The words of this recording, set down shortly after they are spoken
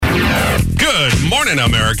Good morning,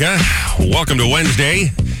 America. Welcome to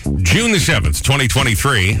Wednesday, June the 7th,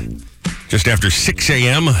 2023. Just after 6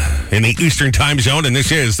 a.m. in the Eastern Time Zone, and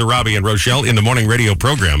this is the Robby and Rochelle in the Morning Radio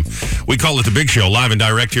program. We call it The Big Show, live and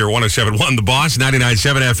direct here at 107.1 The Boss,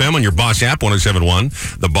 99.7 FM on your Boss app, 107.1,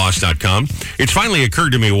 theboss.com. It's finally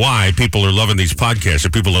occurred to me why people are loving these podcasts, the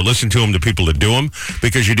people that listen to them, the people that do them,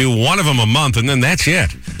 because you do one of them a month, and then that's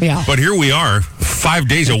it. Yeah. But here we are, 5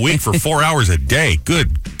 days a week for 4 hours a day.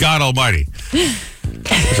 Good God Almighty.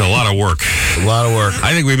 It's a lot of work. A lot of work.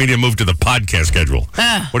 I think we need to move to the podcast schedule.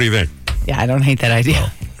 What do you think? Yeah, I don't hate that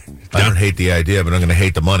idea. Well, I don't hate the idea, but I'm going to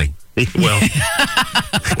hate the money. Well,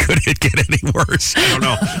 could it get any worse? I don't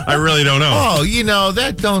know. I really don't know. Oh,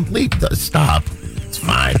 stop. It's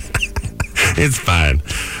fine. It's fine.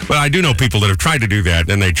 But I do know people that have tried to do that,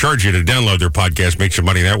 and they charge you to download their podcast, make some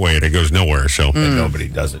money that way, and it goes nowhere. So And nobody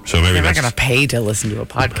does it. So maybe You're not that's going to pay to listen to a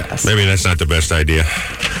podcast. maybe that's not the best idea.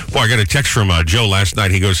 Boy, I got a text from Joe last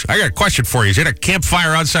night. He goes, "I got a question for you. Is it a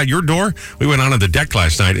campfire outside your door?" We went on the deck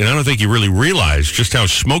last night, and I don't think you really realize just how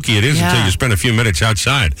smoky it is until you spend a few minutes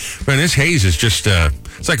outside. Man, this haze is just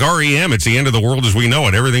it's like REM. It's the end of the world as we know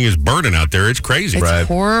it. Everything is burning out there. It's crazy. It's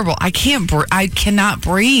horrible. I cannot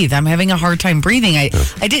breathe. I'm having a hard time breathing. I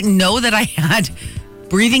didn't know that I had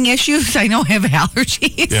breathing issues. I know I have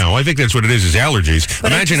allergies. Yeah, well, I think that's what it is allergies.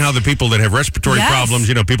 But imagine how the people that have respiratory problems,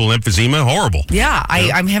 people with emphysema, horrible. Yeah,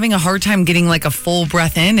 I'm having a hard time getting like a full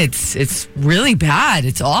breath in. It's really bad.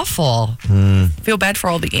 It's awful. I feel bad for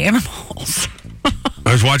all the animals.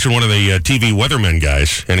 I was watching one of the TV weathermen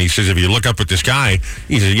guys, and he says if you look up at the sky,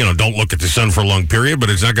 he says, don't look at the sun for a long period, but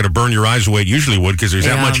it's not going to burn your eyes the way it usually would because there's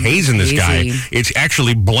that much haze in the sky. It's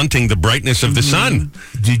actually blunting the brightness of the sun.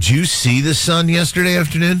 Did you see the sun yesterday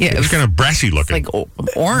afternoon? Yeah, It was kind of brassy looking. like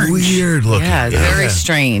orange. Weird looking. Yeah, very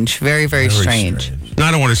strange. Very, very strange. Now,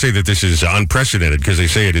 I don't want to say that this is unprecedented because they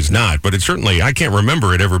say it is not, but it's certainly, I can't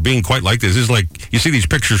remember it ever being quite like this. This is like, you see these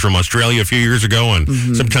pictures from Australia a few years ago,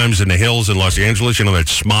 and sometimes in the hills in Los Angeles, that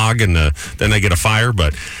smog, and then they get a fire,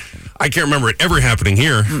 but I can't remember it ever happening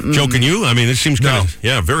here. Joe, can you? I mean, this seems kind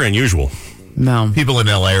of, very unusual. No. People in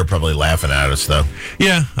L.A. are probably laughing at us, though.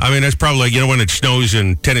 Yeah, I mean, that's probably, when it snows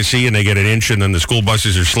in Tennessee and they get an inch and then the school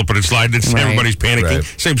buses are slipping and sliding, everybody's panicking.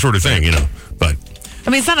 Right. Same sort of thing, but... I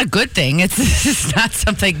mean, it's not a good thing. It's not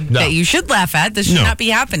something that you should laugh at. This should not be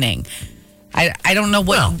happening. I don't know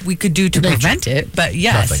what we could do to prevent it, but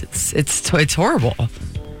yes, it's horrible.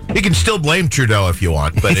 You can still blame Trudeau if you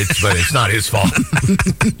want, but it's not his fault.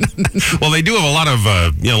 Well, they do have a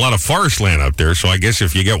lot of forest land up there, so I guess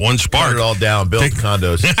if you get one spark, Burn it all down, build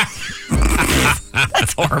condos.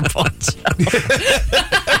 That's horrible.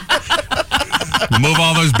 Move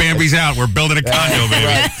all those Bambis out. We're building a condo,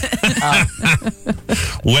 baby.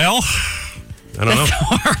 Well, I don't know.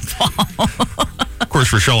 Horrible. Of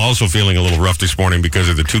course, Rochelle also feeling a little rough this morning because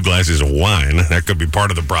of the 2 glasses of wine. That could be part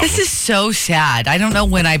of the problem. This is so sad. I don't know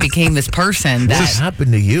when I became this person. What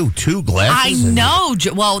happened to you? 2 glasses? I know.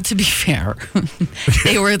 Well, to be fair,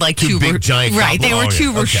 they were like two big giant. Right, they were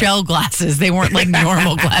 2 Rochelle glasses. They weren't like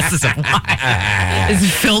normal glasses of wine. It's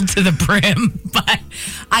filled to the brim. But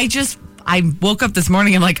I woke up this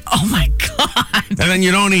morning. I'm like, oh my God. And then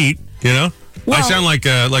you don't eat. Well, I sound like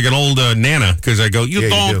an old Nana because I go, you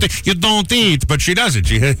don't eat, but she doesn't.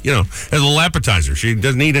 She has a little appetizer. She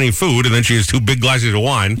doesn't eat any food, and then she has 2 big glasses of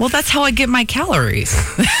wine. Well, that's how I get my calories.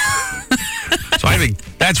 So I think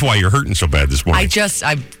that's why you're hurting so bad this morning.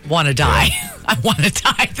 I want to die. Yeah. I want to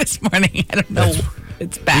die this morning. I don't know.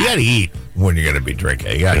 It's bad. You got to eat when you're going to be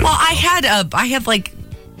drinking. Well,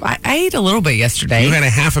 I ate a little bit yesterday. You had a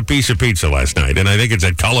half a piece of pizza last night, and I think it's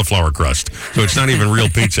a cauliflower crust, so it's not even real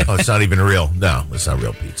pizza. Oh, it's not even real? No, it's not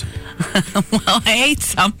real pizza. Well, I ate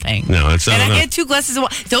something. No, it's not. And I had 2 glasses of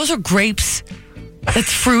wine. Those are grapes.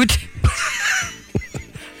 That's fruit.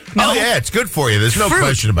 No. Oh, yeah, it's good for you. There's no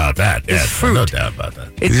question about that. Yeah, no doubt about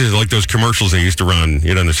that. These are like those commercials they used to run,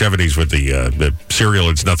 in the 70s with the cereal.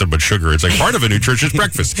 It's nothing but sugar. It's like part of a nutritious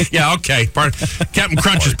breakfast. Yeah, okay. Captain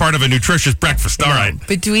Crunch is part of a nutritious breakfast. All right.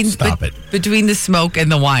 Between the smoke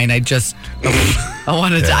and the wine, I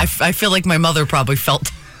wanted to. I feel like my mother probably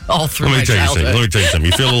felt all through my childhood. Let me tell you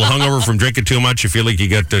something. You feel a little hungover from drinking too much. You feel like you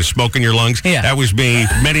got smoke in your lungs. Yeah. That was me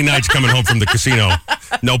many nights coming home from the casino.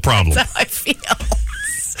 No problem. That's how I feel.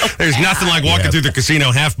 There's nothing like walking through the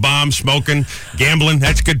casino, half bombed, smoking, gambling.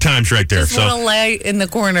 That's good times right there. Just want to lay in the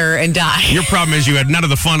corner and die. Your problem is you had none of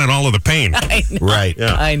the fun and all of the pain. I know. Right.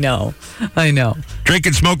 Yeah. I know.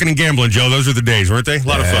 Drinking, smoking, and gambling, Joe. Those were the days, weren't they? A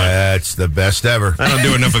lot of fun. That's the best ever. I don't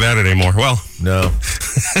do enough of that anymore. Well, no.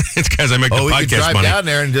 It's because I make the podcast money. We could drive down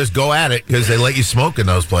there and just go at it because they let you smoke in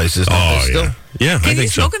those places. Oh, yeah. Yeah, I think so. Can you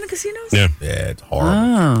smoke in the casinos? Yeah. Yeah, it's horrible.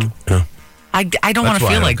 Oh. Yeah. I don't want That's to why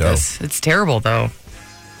I feel don't like go. this. It's terrible, though.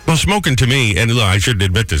 Well, smoking to me, and look, I shouldn't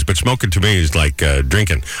admit this, but smoking to me is like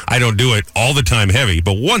drinking. I don't do it all the time heavy,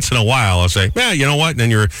 but once in a while I'll say, yeah, you know what? And then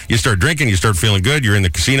you start drinking, you start feeling good, you're in the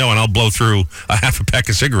casino, and I'll blow through a half a pack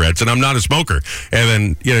of cigarettes, and I'm not a smoker. And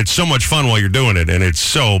then it's so much fun while you're doing it, and it's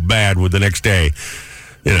so bad with the next day,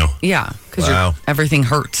 Yeah, because everything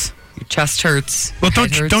hurts. Your chest hurts. Well,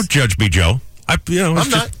 head hurts. don't judge me, Joe. I'm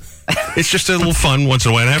not. It's just a little fun once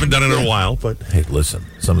in a while. I haven't done it in a while, but Hey, listen,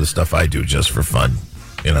 some of the stuff I do just for fun,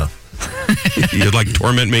 you'd like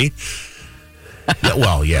torment me? Yeah,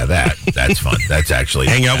 well, yeah, that's fun. That's actually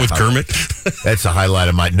Hang out with Kermit? That's the highlight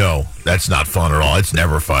of my. No, that's not fun at all. It's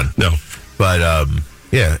never fun. No. But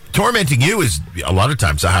yeah, tormenting you is a lot of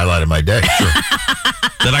times the highlight of my day. Sure.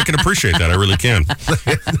 That I can appreciate that. I really can.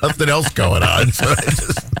 Nothing else going on. So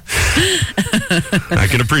I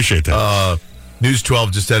can appreciate that. News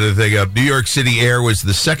 12 just had a thing up. New York City air was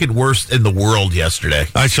the second worst in the world yesterday.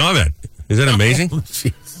 I saw that. Is that amazing?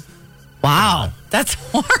 Jeez. Wow, that's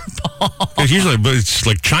horrible. Because usually, but it's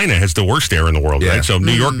like China has the worst air in the world, Yeah. right? So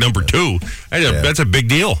New York number 2. That's a big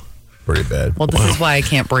deal. Pretty bad. Well, this is why I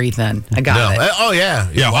can't breathe. Then I got it. Oh yeah.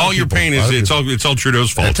 Yeah, all your pain is it's all Trudeau's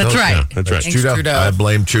fault. That's right. Yeah, that's right. Thanks, Trudeau. I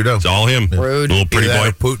blame Trudeau. It's all him. Rude. Little pretty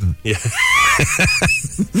Either boy. that or Putin.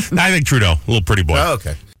 Yeah. I think Trudeau, little pretty boy. Oh,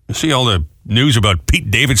 okay. You see all the news about Pete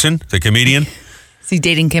Davidson, the comedian? Is he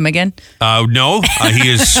dating Kim again? No, he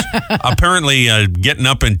is apparently getting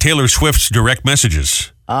up in Taylor Swift's direct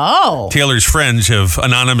messages. Oh. Taylor's friends have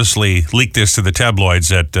anonymously leaked this to the tabloids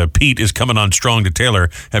that Pete is coming on strong to Taylor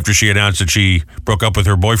after she announced that she broke up with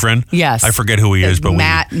her boyfriend. Yes. I forget who he is, but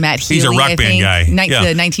Matt Healy, he's a rock band guy. The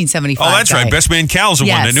 1975 Oh, that's guy. right. Best Man Cal's the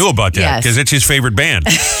one that Yes. knew about that Yes. because it's his favorite band.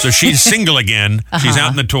 So she's single again. She's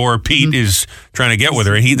out in the tour. Pete is trying to get with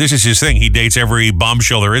her. This is his thing. He dates every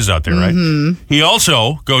bombshell there is out there, right? He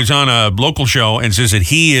also goes on a local show and says that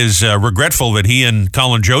he is regretful that he and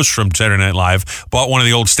Colin Jost from Saturday Night Live bought one of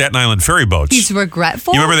the old Staten Island ferry boats. He's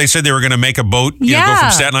regretful? You remember they said they were going to make a boat, go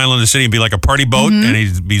from Staten Island to the city and be like a party boat? And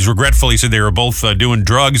he's regretful. He said they were both doing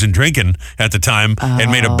drugs and drinking at the time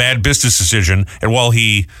and made a bad business decision. And while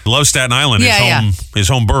he loves Staten Island, his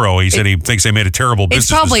home borough, he said he thinks they made a terrible business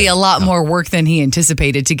It's probably decision. a lot more work than he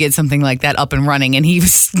anticipated to get something like that up and running, and he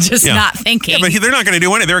was just not thinking. Yeah, but they're not going to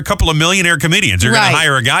do anything. They're a couple of millionaire comedians. They're going to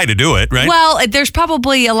hire a guy to do it, right? Well, there's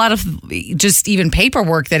probably a lot of just even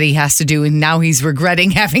paperwork that he has to do, and now he's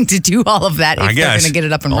regretting having to do all of that if they're going to get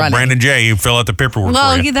it up and running. Brandon J., you fill out the paperwork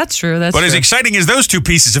Well, for you. yeah, that's true. But as exciting as those two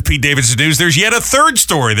pieces of Pete Davidson news, there's yet a third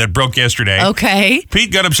story that broke yesterday. Okay.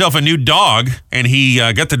 Pete got himself a new dog, and he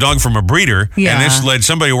got the dog from a breeder. Yeah. And this led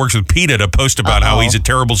somebody who works with PETA to post about how he's a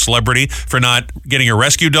terrible celebrity for not getting a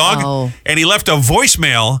rescue dog. Oh. And he left a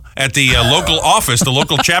voicemail at the local office, the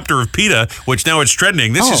local chapter of PETA, which now it's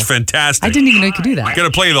trending. This is fantastic. I didn't even know you could do that. Got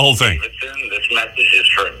to play you the whole thing. This message is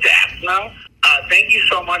for Daphne. Thank you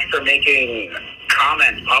so much for making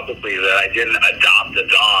comments publicly that I didn't adopt a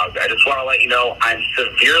dog. I just want to let you know I'm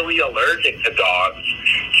severely allergic to dogs,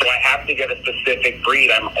 so I have to get a specific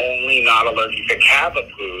breed. I'm only not allergic to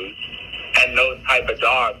Cavapoos and those type of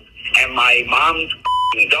dogs. And my mom's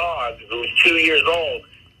dog, who's 2 years old,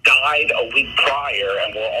 died a week prior,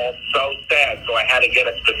 and we're all so sad, so I had to get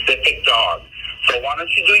a specific dog. So why don't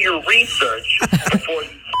you do your research before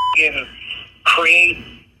you create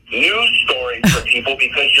news stories for people,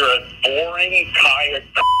 because you're a boring, tired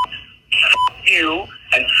you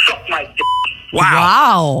and suck my dick.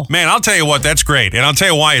 Wow. Man, I'll tell you what, that's great. And I'll tell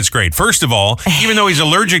you why it's great. First of all, even though he's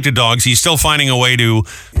allergic to dogs, he's still finding a way to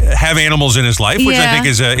have animals in his life, which I think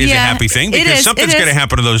is a happy thing, because something's going to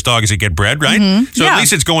happen to those dogs that get bred, right? Mm-hmm. So at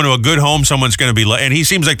least it's going to a good home. Someone's going to be, and he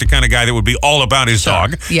seems like the kind of guy that would be all about his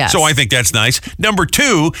dog. Yes. So I think that's nice. Number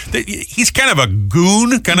two, he's kind of a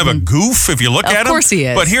goon, kind of a goof if you look at him. Of course he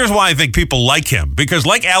is. But here's why I think people like him, because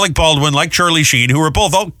like Alec Baldwin, like Charlie Sheen, who are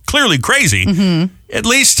both all clearly crazy, at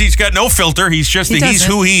least he's got no filter. He's just he's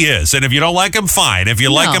who he is. And if you don't like him, fine. If you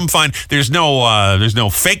like him, fine. There's no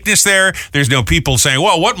fakeness there. There's no people saying,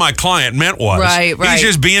 well, what my client meant was. Right. He's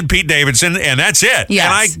just being Pete Davidson, and that's it. Yes.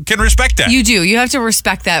 And I can respect that. You do. You have to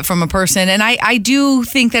respect that from a person. And I do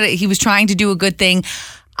think that he was trying to do a good thing.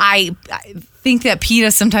 I think that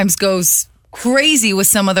PETA sometimes goes crazy with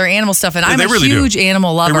some of their animal stuff, and I'm a huge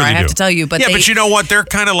animal lover, I have to tell you. But but you know what? They're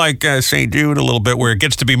kind of like St. Jude a little bit, where it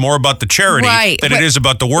gets to be more about the charity than it is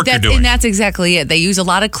about the work you're doing. And that's exactly it. They use a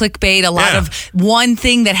lot of clickbait, a lot of one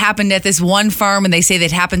thing that happened at this one farm, and they say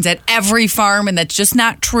that happens at every farm, and that's just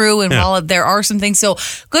not true. And while there are some things, so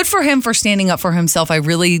good for him for standing up for himself. I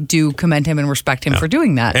really do commend him and respect him for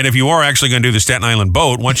doing that. And if you are actually going to do the Staten Island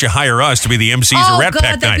boat, once you hire us to be the MCs of Rat Pack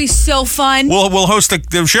that'd night, be so fun. We'll host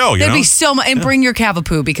the show. That'd be so much. and bring your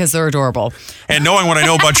Cavapoo because they're adorable. And knowing what I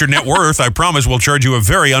know about your net worth, I promise we'll charge you a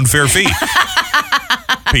very unfair fee.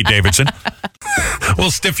 Pete Davidson.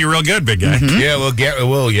 We'll stiff you real good, big guy. Mm-hmm. Yeah,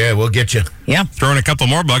 we'll get you. Yeah. Throw in a couple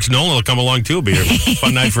more bucks, Nolan will come along too. It'll be a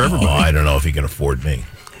fun night for everybody. Oh, I don't know if he can afford me.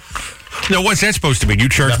 No, what's that supposed to mean? You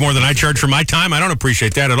charge more than I charge for my time? I don't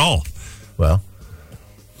appreciate that at all. Well,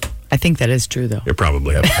 I think that is true, though. It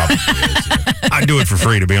probably is. Yeah. I'd do it for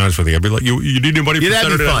free, to be honest with you. I'd be like, you need anybody for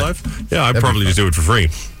Saturday Night Live? Yeah, I'd probably just do it for free.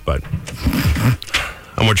 But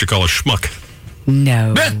I'm what you call a schmuck.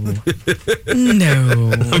 No. No. I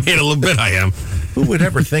mean, a little bit I am. Who would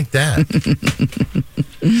ever think that?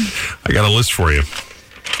 I got a list for you.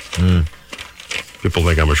 People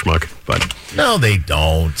think I'm a schmuck, but... No, they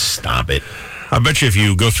don't. Stop it. I bet you if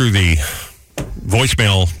you go through the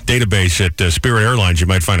voicemail database at Spirit Airlines, you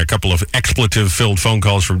might find a couple of expletive-filled phone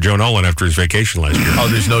calls from Joe Nolan after his vacation last year. Oh,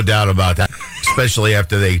 there's no doubt about that. Especially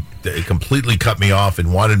after they completely cut me off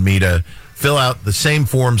and wanted me to fill out the same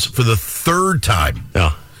forms for the third time.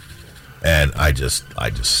 Yeah. And I just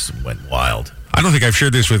went wild. I don't think I've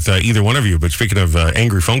shared this with either one of you, but speaking of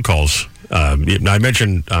angry phone calls, I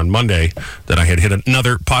mentioned on Monday that I had hit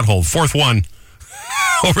another pothole, fourth one,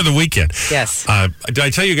 over the weekend. Yes. Did I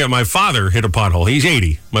tell you, my father hit a pothole. He's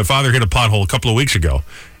 80. My father hit a pothole a couple of weeks ago,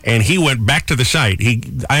 and he went back to the site.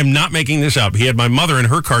 I am not making this up. He had my mother in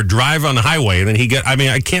her car drive on the highway, and then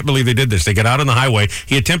I can't believe they did this. They got out on the highway.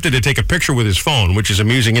 He attempted to take a picture with his phone, which is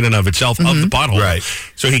amusing in and of itself, of the pothole. Right.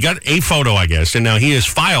 So he got a photo, I guess, and now he has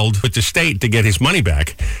filed with the state to get his money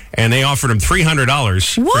back, and they offered him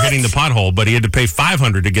 $300 for hitting the pothole, but he had to pay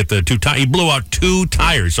 $500 to get the two tires. He blew out two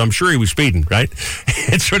tires, so I'm sure he was speeding, right?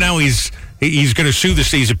 And so now he's going to sue the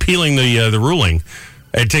state. He's appealing the ruling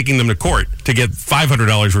and taking them to court to get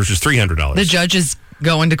 $500 versus $300. The judge is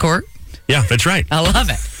going to court? Yeah, that's right. I love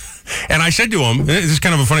it. And I said to him, this is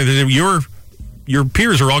kind of a funny thing, your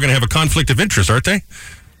peers are all going to have a conflict of interest, aren't they?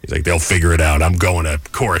 He's like, they'll figure it out. I'm going to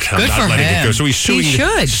court. I'm not letting it go. So he's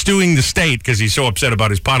suing the state because he's so upset about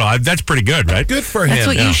his pothole. That's pretty good, right? Good for him. That's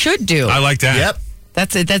what you should do. I like that. Yep.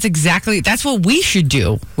 That's what we should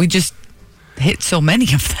do. We just hit so many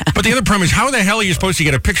of them. But the other problem is, how the hell are you supposed to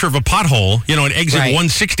get a picture of a pothole, at exit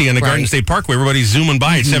 160 on the Garden State Parkway? Everybody's zooming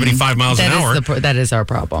by at 75 miles an hour. That is our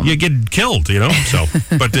problem. You get killed, So,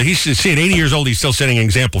 but he's at 80 years old. He's still setting an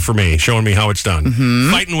example for me, showing me how it's done.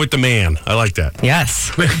 Fighting with the man. I like that.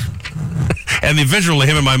 Yes. And the visual of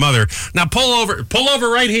him and my mother. Now pull over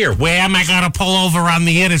right here. Where am I going to pull over on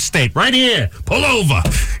the interstate? Right here. Pull over.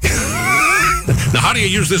 Now, how do you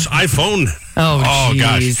use this iPhone? Oh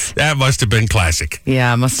gosh. That must have been classic.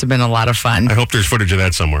 Yeah, it must have been a lot of fun. I hope there's footage of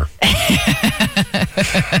that somewhere.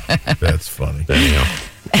 That's funny. There you go.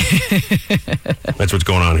 That's what's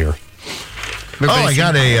going on here. I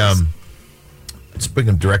got speaking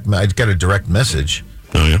of direct, I got a direct message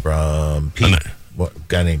from Pete, a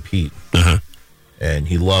guy named Pete. Uh-huh. And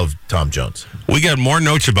he loved Tom Jones. We got more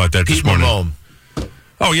notes about that this morning. Malone.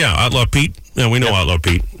 Oh, yeah, Outlaw Pete. Yeah, we know Outlaw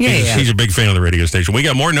Pete. He's a big fan of the radio station. We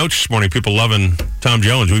got more notes this morning, people loving Tom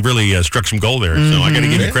Jones. We really struck some gold there, so I got to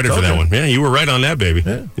give you credit for that one. Yeah, you were right on that, baby.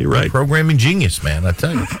 Yeah. You're right. Programming genius, man, I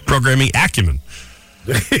tell you. Programming acumen.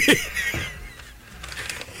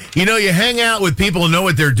 You hang out with people who know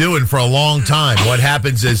what they're doing for a long time. What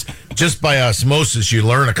happens is, just by osmosis, you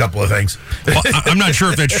learn a couple of things. Well, I'm not sure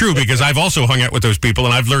if that's true, because I've also hung out with those people,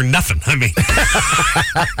 and I've learned nothing. I mean,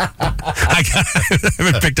 I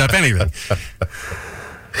haven't picked up anything.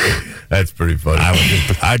 That's pretty funny.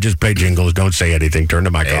 I just play jingles. Don't say anything. Turn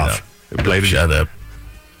the mic off. Shut up.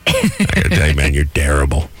 I got to tell you, man, you're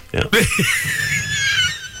terrible. Yeah.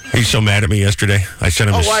 He's so mad at me yesterday. I sent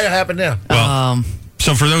him why it happened now? Well,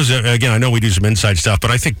 so for those, again, I know we do some inside stuff, but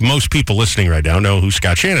I think most people listening right now know who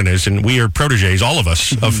Scott Shannon is, and we are proteges, all of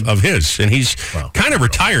us, of his. And he's kind of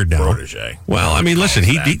retired now. Protege. Well, I mean, listen,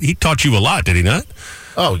 he taught you a lot, did he not?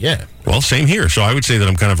 Oh, yeah. Well, same here. So I would say that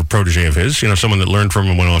I'm kind of a protege of his. Someone that learned from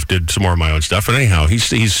him, went off, did some more of my own stuff. But anyhow,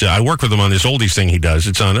 he's. I work with him on this oldies thing he does.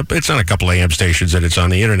 It's on a couple AM stations, and it's on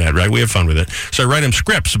the internet, right? We have fun with it. So I write him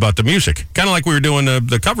scripts about the music, kind of like we were doing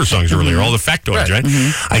the cover songs earlier, all the factoids, right?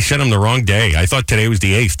 I sent him the wrong day. I thought today was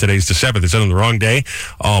the 8th. Today's the 7th. I sent him the wrong day.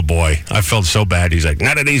 Oh boy, I felt so bad. He's like,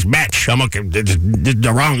 none of these match. I'm okay.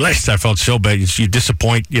 The wrong list. I felt so bad. You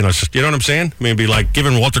disappoint. You know what I'm saying? I mean, it'd be like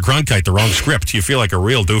giving Walter Cronkite the wrong script. You feel like a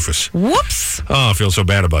real doofus. Whoops. Oh, I feel so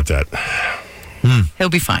bad about that. He'll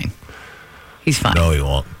be fine. He's fine. No, he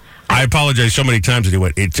won't. I apologize so many times that he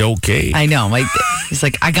went, it's okay. I know. He's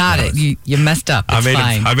like, I got it. You messed up. It's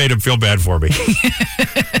fine. I made him feel bad for me.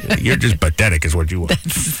 You're just pathetic is what you want.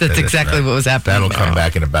 That's exactly what was happening. That'll come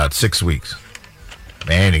back in about 6 weeks.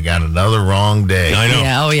 Man, he got another wrong day. I know.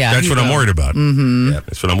 Yeah, oh, yeah. That's what I'm worried about. Mm-hmm. Yep.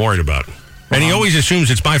 That's what I'm worried about. And he always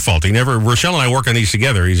assumes it's my fault. Rochelle and I work on these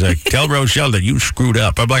together. He's like, tell Rochelle that you screwed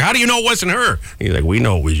up. I'm like, how do you know it wasn't her? He's like, we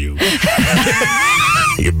know it was you.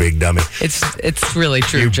 You big dummy. It's really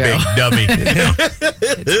true, Joe. Big dummy. Yeah.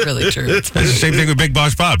 It's really true. It's the same thing with Big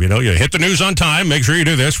Boss Bob. You hit the news on time. Make sure you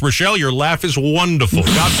do this. Rochelle, your laugh is wonderful.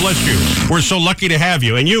 God bless you. We're so lucky to have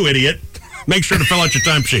you. And you, idiot, make sure to fill out your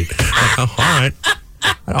timesheet. All right.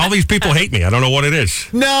 All these people hate me. I don't know what it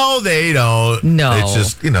is. No, they don't. No. It's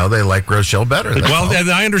just, they like Rochelle better. Well,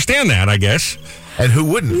 I understand that, I guess. And who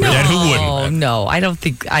wouldn't? No, And who wouldn't? No, I don't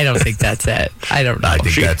think that's it. I don't know. I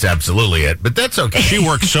think that's absolutely it, but that's okay. She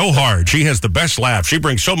works so hard. She has the best laugh. She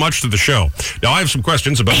brings so much to the show. Now, I have some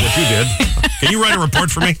questions about what you did. Can you write a report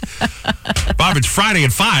for me? Bob, it's Friday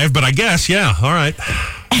at 5, but I guess, yeah, all right.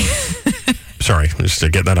 Sorry, just to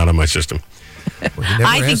get that out of my system. Well,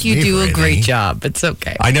 I think you do a great job. It's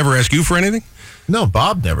okay. I never ask you for anything? No,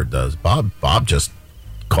 Bob never does. Bob just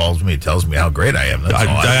calls me, tells me how great I am. That's all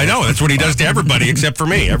I know. That's what he does to everybody except for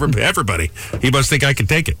me. Everybody. He must think I can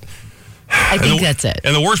take it. I think that's it.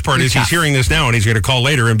 And the worst part is he's hearing this now, and he's going to call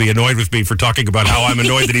later and be annoyed with me for talking about how I'm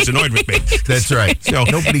annoyed that he's annoyed with me. That's right. So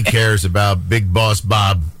nobody cares about Big Boss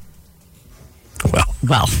Bob.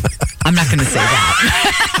 Well, I'm not going to say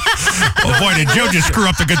that. Oh, boy, did Joe just screw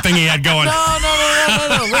up the good thing he had going.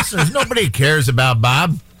 No. Listeners, nobody cares about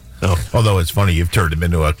Bob. No. Although it's funny, you've turned him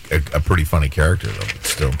into a pretty funny character, though. But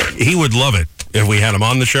still, he would love it if we had him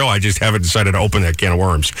on the show. I just haven't decided to open that can of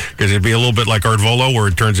worms because it'd be a little bit like Art Volo, where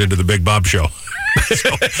it turns into the Big Bob Show. So,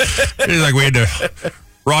 it's like we had to.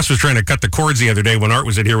 Ross was trying to cut the cords the other day when Art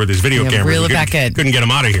was in here with his video camera. Reel it back in. Couldn't get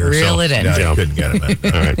him out of here. Reel it in. no, you couldn't get him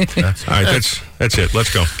in. All right. That's it.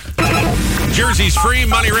 Let's go. Jersey's free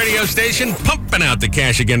money radio station, pumping out the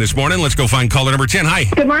cash again this morning. Let's go find caller number 10. Hi.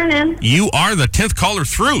 Good morning. You are the 10th caller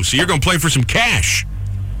through, so you're going to play for some cash.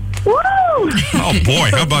 Woo! Oh,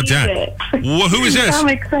 boy. How about that? Well, who is this? I'm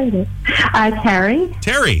excited. Terry.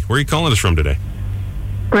 Terry. Where are you calling us from today?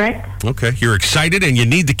 Rick. Okay, you're excited and you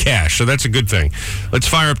need the cash, so that's a good thing. Let's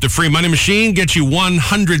fire up the free money machine, get you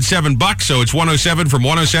 $107, so it's 107 from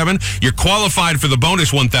 107. You're qualified for the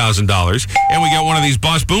bonus $1,000, and we got one of these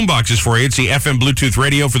Boss boom boxes for you. It's the FM Bluetooth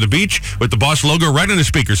radio for the beach with the Boss logo right on the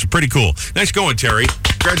speaker, so pretty cool. Nice going, Terry.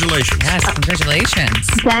 Congratulations. Yes, congratulations.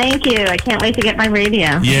 Thank you. I can't wait to get my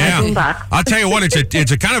radio. Yeah. My boombox. I'll tell you what,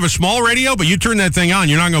 it's a kind of a small radio, but you turn that thing on,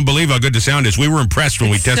 you're not going to believe how good the sound is. We were impressed when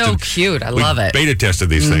we tested. So cute. I love it. Beta tested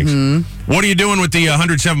these things. What are you doing with the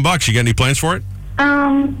 $107? You got any plans for it?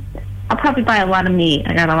 I'll probably buy a lot of meat.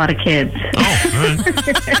 I got a lot of kids. Oh, all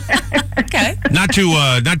right. Okay. Not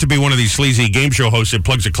to be one of these sleazy game show hosts that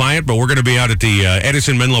plugs a client, but we're going to be out at the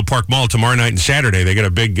Edison Menlo Park Mall tomorrow night and Saturday. They got a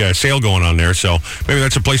big sale going on there, so maybe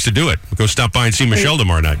that's a place to do it. Go stop by and see Michelle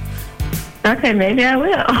tomorrow night. Okay, maybe I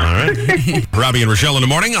will. All right. Robby and Rochelle in the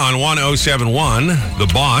morning on 107.1. The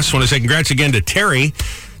Boss. Want to say congrats again to Terry.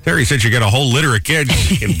 Terry said you got a whole litter of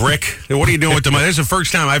kids in Brick. What are you doing with the money? This is the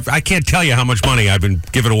first time. I can't tell you how much money I've been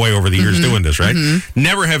giving away over the years doing this, right?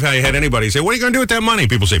 Never have I had anybody say, what are you going to do with that money?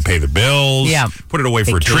 People say, pay the bills, put it away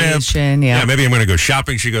for a trip. Yeah, maybe I'm going to go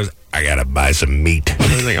shopping. She goes, I got to buy some meat.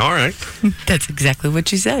 I was like, all right. That's exactly what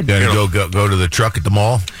she said. Gotta go to the truck at the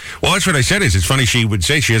mall. Well, that's what I said. It's funny she would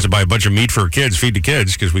say she has to buy a bunch of meat for her kids, feed the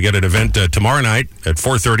kids, because we got an event tomorrow night at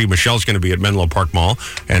 4:30. Michelle's going to be at Menlo Park Mall,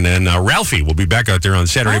 and then Ralphie will be back out there on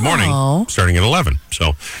Saturday morning, starting at 11.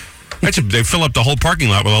 So they fill up the whole parking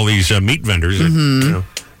lot with all these meat vendors at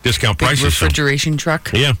discount prices. Refrigeration truck.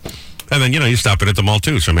 Yeah. And then, you stop it at the mall,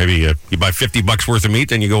 too. So maybe you buy $50 worth of meat,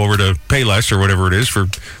 then you go over to Payless or whatever it is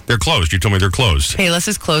they're closed. You told me they're closed. Payless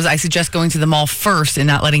is closed. I suggest going to the mall first and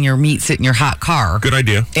not letting your meat sit in your hot car. Good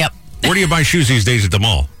idea. Yep. Where do you buy shoes these days at the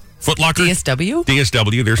mall? Foot Locker?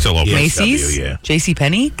 DSW, they're still open. Macy's? Yeah.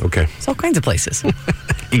 JCPenney? Okay. It's all kinds of places.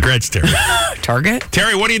 Congrats, Terry. Target?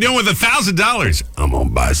 Terry, what are you doing with $1,000? I'm going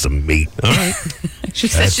to buy some meat. All right. She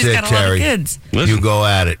says she's got a lot of kids. Listen, you go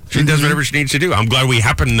at it. She does whatever she needs to do. I'm glad we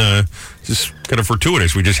happen, just kind of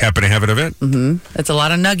fortuitous. We just happen to have an event. That's a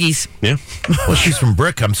lot of nuggies. Yeah. Well, she's from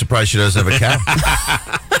Brick. I'm surprised she doesn't have a cow.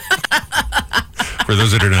 For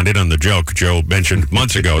those that are not in on the joke, Joe mentioned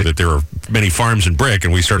months ago that there are many farms in Brick,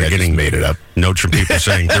 and we started getting made it up. Notes from people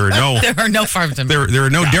saying there are no farms in Brick. There are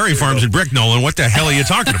no dairy farms in Brick, Nolan. What the hell are you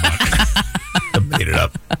talking about? I made it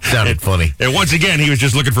up. Sounded funny. And once again, he was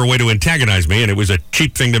just looking for a way to antagonize me, and it was a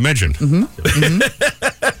cheap thing to mention.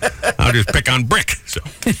 I'll just pick on Brick. So,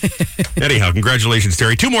 anyhow, congratulations,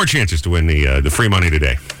 Terry. 2 more chances to win the free money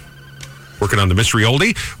today. working on the Mystery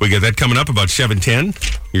Oldie. We got that coming up about 7:10.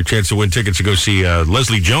 Your chance to win tickets to go see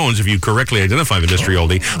Leslie Jones if you correctly identify the Mystery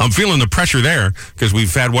Oldie. I'm feeling the pressure there because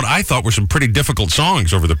we've had what I thought were some pretty difficult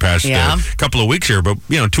songs over the past couple of weeks here. But,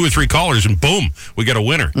 2 or 3 callers and boom, we got a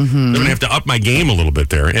winner. I'm going to have to up my game a little bit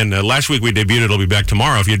there. And last week we debuted It'll Be Back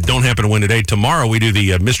Tomorrow. If you don't happen to win today, tomorrow we do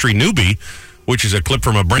the Mystery Newbie, which is a clip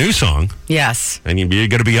from a brand new song. Yes. And you're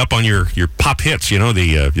going to be up on your pop hits,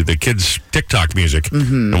 the kids' TikTok music.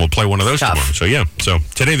 And we'll play one of those tomorrow. So, So,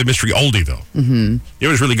 today, the Mystery Oldie, though. It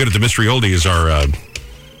was really good at the Mystery Oldie is our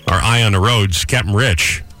eye on the roads, Captain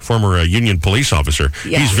Rich, former Union police officer.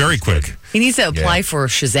 Yeah. He's very quick. He needs to apply for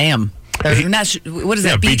Shazam. What is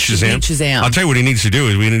that? Beat Shazam. Beat Shazam. I'll tell you what he needs to do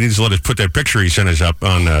is he needs to let us put that picture he sent us up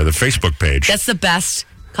on the Facebook page. That's the best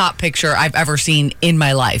cop picture I've ever seen in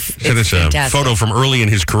my life. It's a photo from early in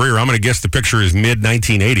his career. I'm going to guess the picture is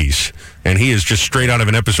mid-1980s, and he is just straight out of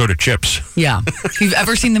an episode of Chips. Yeah. If you've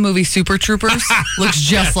ever seen the movie Super Troopers, looks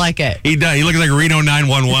just like it. He does. He looks like Reno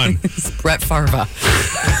 911. It's Brett Favre.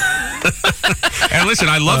 And listen,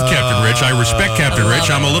 I love Captain Rich. I respect Captain Rich.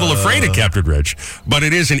 I'm a little afraid of Captain Rich. But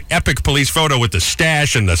it is an epic police photo with the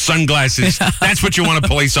stash and the sunglasses. That's what you want a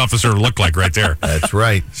police officer to look like right there. That's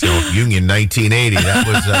right. So, Union 1980. That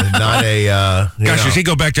was not a... Gosh, does he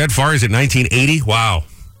go back that far? Is it 1980? Wow.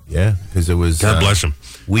 Yeah, because it was... God bless him.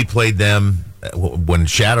 We played them when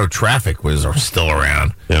Shadow Traffic was still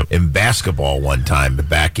around in basketball one time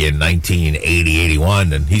back in 1980,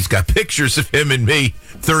 81. And he's got pictures of him and me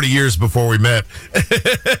 30 years before we met.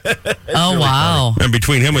 Oh, wow. Funny. And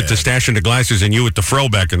between him with the stash and the glasses and you with the fro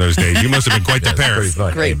back in those days, you must have been quite the pair.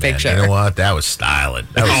 Great picture. You know what? That was styling.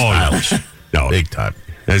 That was stylish. No. Big time.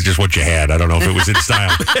 That's just what you had. I don't know if it was in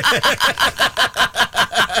style.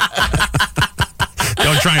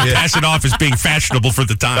 Don't try and pass it off as being fashionable for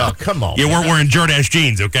the time. Oh, come on. You weren't wearing Jordache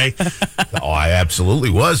jeans, okay? Oh, I absolutely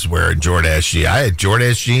was wearing Jordache jeans. I had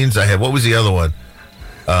Jordache jeans. I had, what was the other one?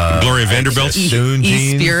 Gloria Vanderbilt? Soon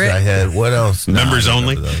jeans. Spirit. I had, what else? Members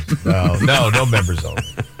only? No members only.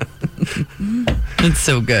 It's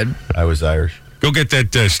so good. I was Irish. Go get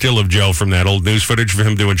that still of Joe from that old news footage of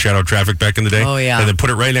him doing Shadow Traffic back in the day. Oh, yeah. And then put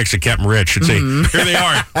it right next to Captain Rich and say, here they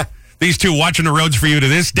are. These two watching the roads for you to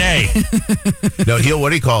this day. No, what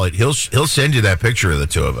do you call it? He'll send you that picture of the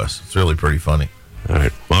two of us. It's really pretty funny. All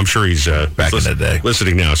right. Well, I'm sure he's back in the day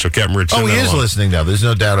listening now. So Captain Rich, he is listening now. There's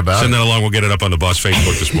no doubt about it. Send that along. We'll get it up on the Boss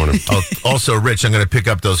Facebook this morning. Also, Rich, I'm going to pick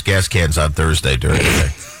up those gas cans on Thursday during the day.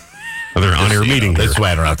 Another on-air meeting here. That's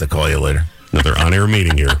why I don't have to call you later. Another on-air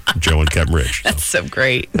meeting here, Joe and Captain Rich. That's so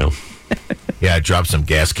great. No. Yeah, I dropped some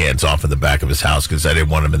gas cans off in the back of his house because I didn't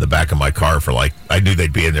want them in the back of my car for I knew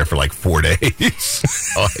they'd be in there for 4 days.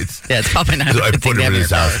 It's probably not. So I put them in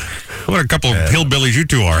his house. What a couple of hillbillies you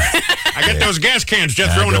two are. I got those gas cans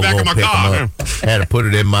just thrown in the back of my car. Had to put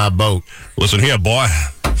it in my boat. Listen here, boy.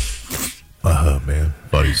 Oh, man.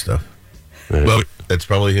 Funny stuff. Well, that's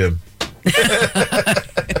probably him.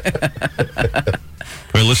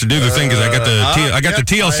 Well, listen, do the thing because I got the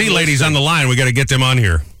TLC ladies on the line. We got to get them on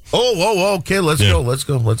here. Oh, okay. Let's go.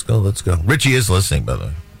 Richie is listening, by the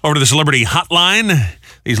way. Over to the Celebrity Hotline.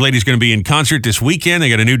 These ladies going to be in concert this weekend. They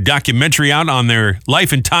got a new documentary out on their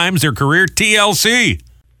life and times, their career, TLC.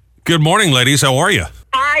 Good morning, ladies. How are you?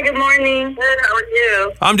 Hi, good morning. Good, how are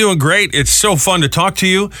you? I'm doing great. It's so fun to talk to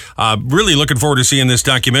you. Really looking forward to seeing this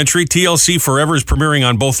documentary. TLC Forever is premiering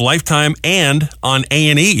on both Lifetime and on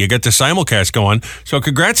A&E. You got the simulcast going. So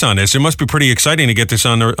congrats on this. It must be pretty exciting to get this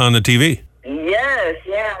on the TV.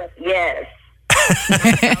 Yes.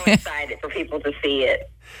 I'm so excited for people to see it.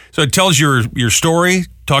 So it tells your story,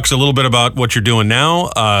 talks a little bit about what you're doing now.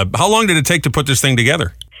 How long did it take to put this thing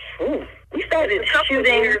together? We started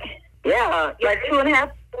shooting, like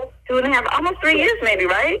 2.5, almost 3 years maybe,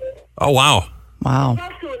 right? Oh, wow. Wow.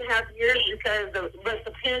 About 2.5 years because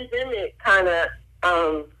the pandemic kind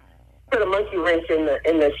of put a monkey wrench in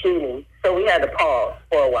the shooting. So we had to pause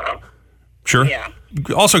for a while. Sure. Yeah.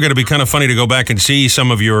 Also got to be kind of funny to go back and see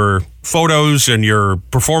some of your photos and your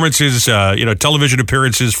performances, television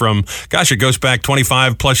appearances from, gosh, it goes back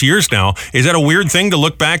 25 plus years now. Is that a weird thing to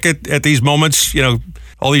look back at these moments,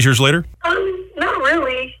 all these years later? Not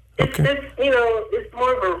really. Okay. It's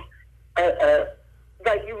more of a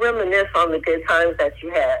like you reminisce on the good times that you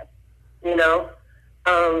had,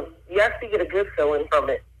 you actually get a good feeling from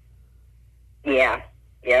it. Yeah,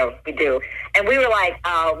 we do. And we were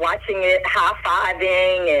watching it,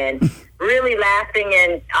 high-fiving and really laughing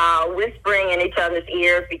and whispering in each other's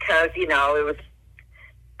ears because, it was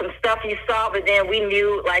some stuff you saw, but then we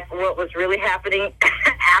knew what was really happening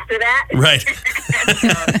after that. Right. So,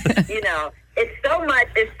 it's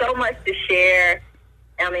so much to share.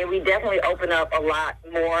 I mean, we definitely open up a lot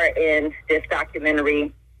more in this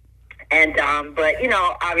documentary. And, but, you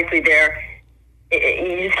know, obviously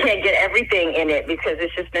you just can't get everything in it because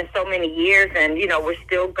it's just been so many years and, you know, we're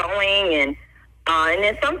still going. And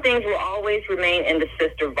then some things will always remain in the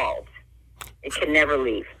sister vault. It can never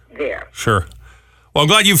leave there. Sure. Well, I'm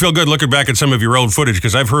glad you feel good looking back at some of your old footage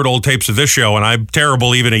because I've heard old tapes of this show and I'm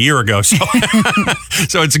terrible even a year ago. So,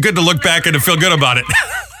 so it's good to look back and to feel good about it.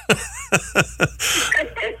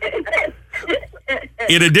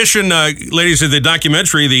 In addition, ladies, to the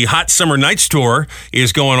documentary, the Hot Summer Nights Tour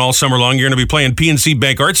is going all summer long. You're going to be playing PNC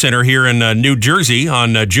Bank Art Center here in New Jersey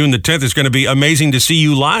on June the 10th. It's going to be amazing to see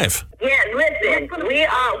you live. Yeah, listen,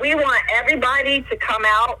 we want everybody to come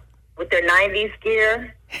out with their 90s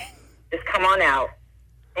gear. Just come on out,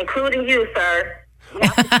 including you, sir. You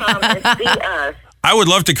have to come and see us. I would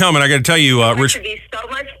love to come, and I got to tell you, it should be so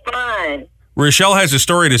much fun. Rochelle has a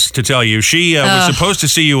story to tell you. She was supposed to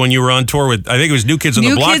see you when you were on tour with, I think it was New Kids on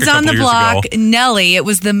the Block a couple years ago. Nelly. It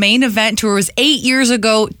was the main event tour. It was 8 years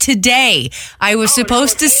ago today. I was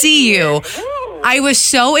supposed to see you. I was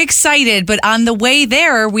so excited, but on the way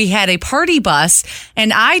there, we had a party bus,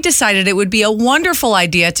 and I decided it would be a wonderful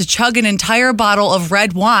idea to chug an entire bottle of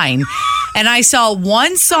red wine. And I saw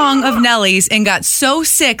one song of Nelly's and got so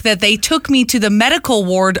sick that they took me to the medical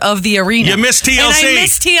ward of the arena. You missed TLC. And I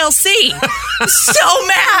missed TLC. So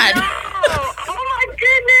mad. Oh my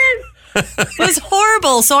goodness. It was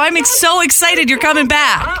horrible. So I'm so excited you're coming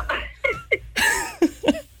back.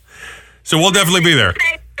 So we'll definitely be there.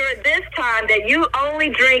 This time that you only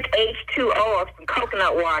drink H2O or some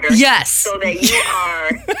coconut water. Yes. So that you are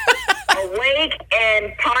awake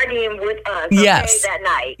and partying with us. Yes. That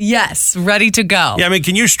night. Yes. Ready to go. Yeah, I mean,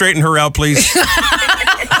 can you straighten her out, please? It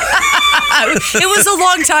was a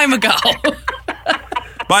long time ago.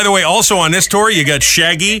 By the way, also on this tour, you got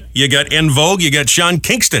Shaggy, you got En Vogue, you got Sean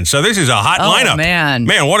Kingston. So this is a hot lineup.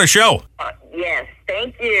 Man, what a show. Yes.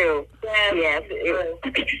 Thank you. Yes.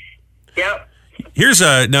 Yep. Here's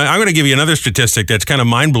now I'm going to give you another statistic that's kind of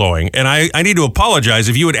mind-blowing, and I need to apologize.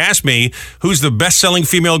 If you had asked me who's the best-selling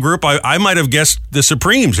female group, I might have guessed the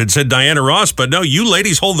Supremes and said Diana Ross, but no, you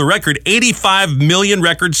ladies hold the record. 85 million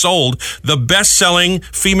records sold, the best-selling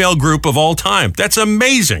female group of all time. That's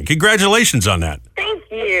amazing. Congratulations on that. Thank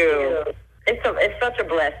you. It's such a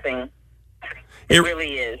blessing. It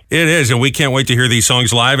really is. It is, and we can't wait to hear these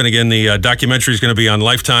songs live. And again, the documentary is going to be on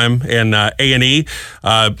Lifetime and A&E.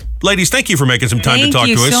 Ladies, thank you for making some time to talk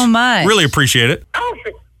to us. Thank you so much. Really appreciate it. Oh,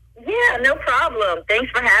 yeah, no problem.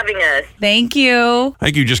 Thanks for having us. Thank you. I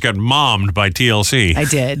think you just got mommed by TLC. I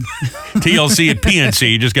did. TLC at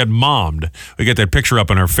PNC, you just got mommed. We got that picture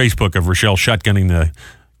up on our Facebook of Rochelle shotgunning the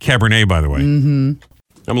Cabernet, by the way. Mm-hmm.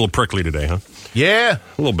 I'm a little prickly today, huh? Yeah.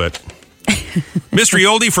 A little bit. Mystery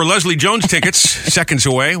Oldie for Leslie Jones tickets, seconds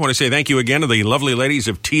away. I want to say thank you again to the lovely ladies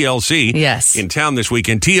of TLC in town this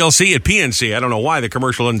weekend. TLC at PNC. I don't know why the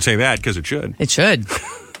commercial doesn't say that, because it should. It should.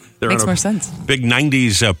 Makes more sense. Big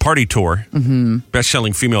 90s party tour. Mm-hmm.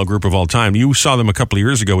 Best-selling female group of all time. You saw them a couple of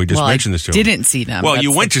years ago. We just mentioned this to them. Didn't see them. Well,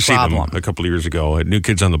 you went to see them a couple of years ago at New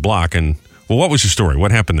Kids on the Block. And, well, what was the story?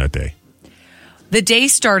 What happened that day? The day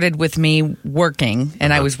started with me working,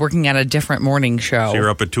 and I was working at a different morning show. So you're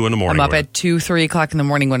up at 2 in the morning. I'm up at 2, 3 o'clock in the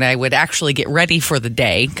morning when I would actually get ready for the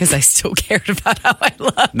day because I still cared about how I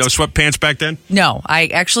looked. No sweatpants back then? No, I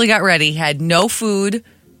actually got ready, had no food,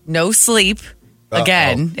 no sleep.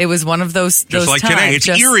 Again, it was one of those just like times. Today.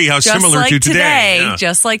 It's eerie how similar like to today. Yeah.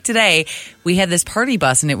 Just like today, we had this party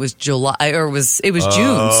bus, and it was July, or it was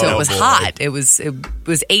June, so it was hot. It was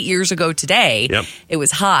 8 years ago today. Yep. It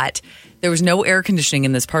was hot. There was no air conditioning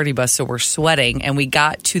in this party bus, so we're sweating. And we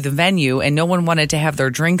got to the venue, and no one wanted to have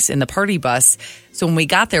their drinks in the party bus. So when we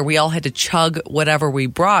got there, we all had to chug whatever we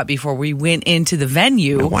brought before we went into the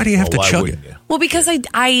venue. Now, why do you have to chug it? Well, because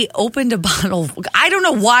I opened a bottle. I don't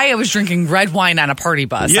know why I was drinking red wine on a party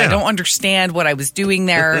bus. Yeah. I don't understand what I was doing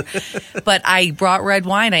there. But I brought red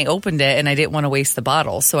wine. I opened it, and I didn't want to waste the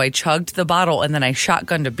bottle. So I chugged the bottle, and then I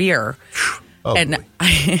shotgunned a beer. And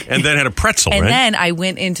then had a pretzel, and right? then I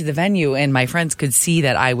went into the venue, and my friends could see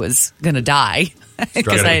that I was going to die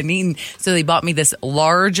because I hadn't eaten. So they bought me this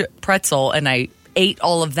large pretzel, and I ate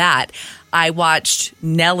all of that. I watched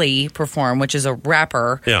Nelly perform, which is a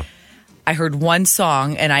rapper. Yeah. I heard one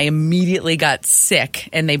song, and I immediately got sick.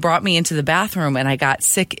 And they brought me into the bathroom, and I got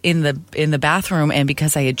sick in the bathroom. And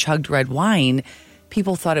because I had chugged red wine,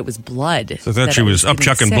 people thought it was blood. So that she was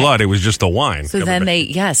upchucking blood. It was just the wine. So then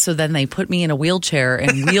they put me in a wheelchair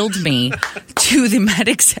and wheeled me to the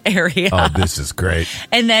medics area. Oh, this is great.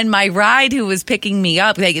 And then my ride, who was picking me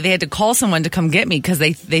up, they had to call someone to come get me because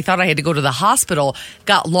they thought I had to go to the hospital,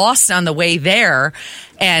 got lost on the way there.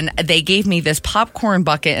 And they gave me this popcorn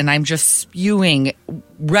bucket, and I'm just spewing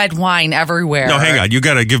red wine everywhere. No, hang on. You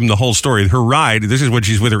got to give them the whole story. Her ride, this is when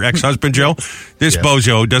she's with her ex-husband, Joe. This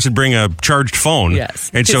bozo doesn't bring a charged phone.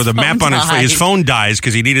 Yes. And so the map on his phone dies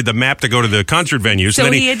because he needed the map to go to the concert venue. So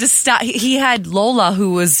then he had to stop. He had Lola,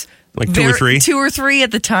 who was... Like 2 or 3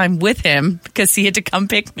 at the time with him because he had to come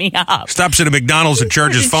pick me up. Stops at a McDonald's and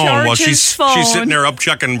charges phone while she's sitting there up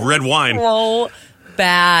chucking red wine. Oh,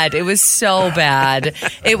 bad. It was so bad.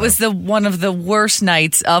 It was one of the worst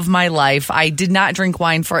nights of my life. I did not drink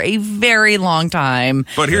wine for a very long time.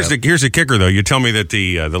 But here's the kicker, though. You tell me that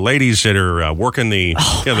the ladies that are working the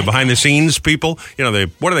behind the scenes people,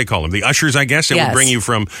 what do they call them? The ushers, I guess. That would bring you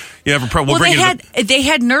from. You have a they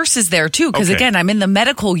had nurses there too because again, I'm in the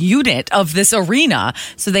medical unit of this arena,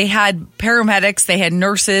 so they had paramedics, they had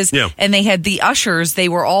nurses, and they had the ushers. They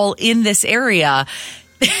were all in this area.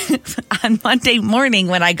 On Monday morning,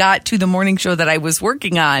 when I got to the morning show that I was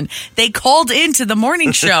working on, they called into the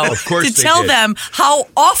morning show to tell them how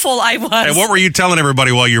awful I was. And what were you telling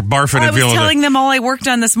everybody while you're barfing and feeling? I was telling them all I worked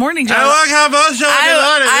on this morning show. I'm on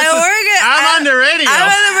the radio.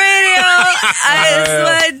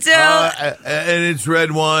 I went to, and it's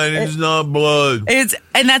red wine. It's not blood.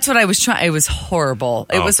 And that's what I was trying. It was horrible.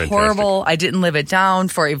 It was fantastic. horrible. I didn't live it down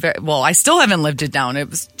for I still haven't lived it down. It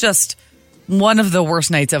was just one of the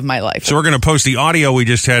worst nights of my life. So we're going to post the audio we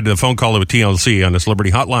just had, the phone call with TLC on the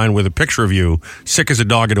Celebrity Hotline with a picture of you sick as a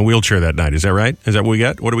dog in a wheelchair that night. Is that right? Is that what we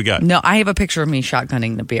got? What do we got? No, I have a picture of me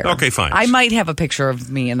shotgunning the beer. Okay, fine. I might have a picture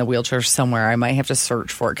of me in the wheelchair somewhere. I might have to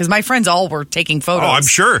search for it because my friends all were taking photos. Oh, I'm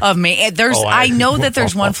sure. Of me. I know that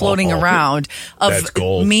there's one floating around of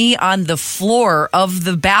me on the floor of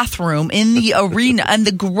the bathroom in the arena, and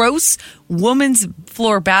the gross woman's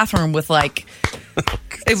floor bathroom with it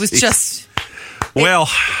was just... Well,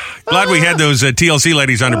 glad we had those TLC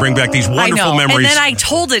ladies on to bring back these wonderful memories. And then I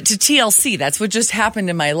told it to TLC. That's what just happened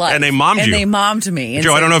in my life. And they mommed you. And they mommed me. And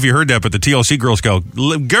Joe, I don't know if you heard that, but the TLC girls go,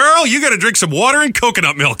 girl, you got to drink some water and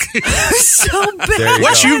coconut milk. So bad.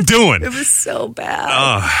 What you doing? It was so bad.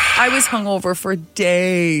 I was hungover for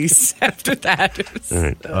days after that.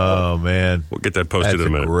 Right. Oh, man. We'll get that posted in a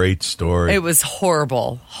minute. Great story. It was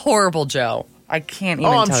horrible. Horrible, Joe. I can't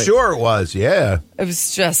even tell you. I'm sure it was, yeah. It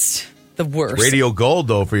was just... the worst. Radio gold,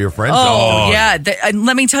 though, for your friends. Yeah.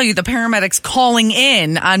 Let me tell you, the paramedics calling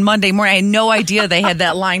in on Monday morning, I had no idea they had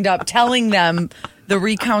that lined up, telling them the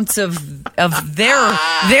recounts of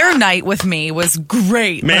their night with me was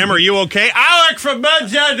great. Ma'am, are you okay? I work for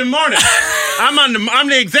Bud's in the morning. I'm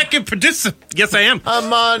the executive producer. Yes, I am.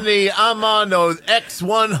 I'm on the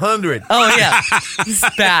X100. Oh yeah,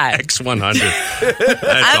 it's bad. X100.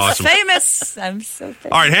 That's awesome. Famous. I'm so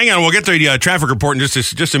famous. All right, hang on. We'll get to the traffic report in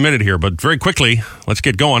just a minute here, but very quickly, let's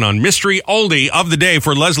get going on Mystery Oldie of the Day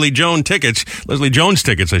for Leslie Jones tickets. Leslie Jones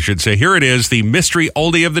tickets, I should say. Here it is, the Mystery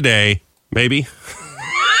Oldie of the Day. Maybe.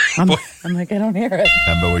 I'm like, I don't hear it.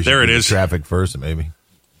 There it is. Traffic first, maybe.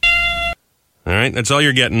 All right, that's all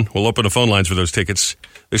you're getting. We'll open the phone lines for those tickets.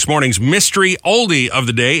 This morning's Mystery Oldie of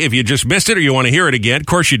the Day. If you just missed it or you want to hear it again, of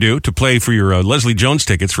course you do, to play for your Leslie Jones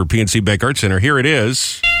tickets for PNC Bank Arts Center. Here it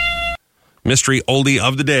is. Mystery Oldie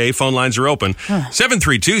of the Day. Phone lines are open.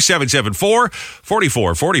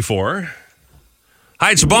 732-774-4444.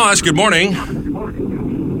 Hi, it's the boss. Good morning.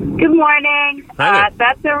 Good morning.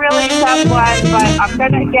 That's a really tough one, but I'm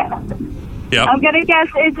gonna guess. Yep. I'm gonna guess.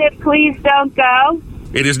 Is it Please Don't Go?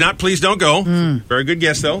 It is not Please Don't Go. Very good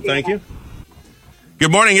guess, though. Thank you.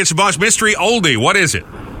 Good morning. It's the boss. Mystery Oldie. What is it?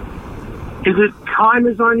 Is it Time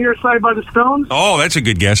Is on Your Side by the Stones? Oh, that's a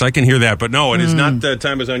good guess. I can hear that, but no, it is not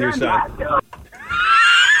Time Is on Your Side.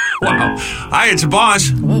 Wow. Hi, it's the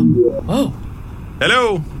boss. Whoa.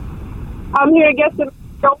 Hello. I'm here to guess the.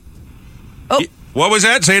 What was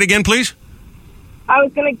that? Say it again, please. I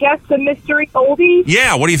was gonna guess the Mystery Oldie.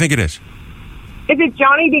 Yeah. What do you think it is? Is it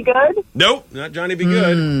Johnny Be Good? Nope, not Johnny Be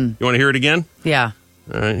Good. You want to hear it again? Yeah.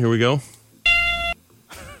 All right, here we go.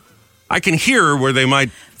 I can hear where they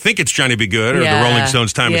might think it's Johnny Be Good or the Rolling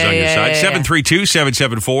Stones' Time Is on Your Side.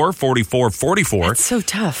 732-774-4444. It's so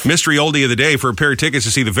tough. Mystery Oldie of the Day for a pair of tickets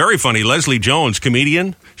to see the very funny Leslie Jones,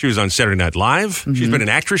 comedian. She was on Saturday Night Live. She's been an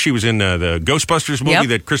actress. She was in the Ghostbusters movie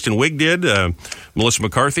that Kristen Wiig did. Melissa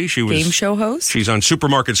McCarthy. She was game show host. She's on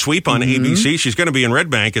Supermarket Sweep on ABC. She's going to be in Red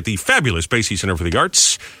Bank at the fabulous Basie Center for the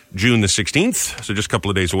Arts, June the 16th. So just a couple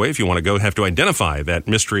of days away. If you want to go, have to identify that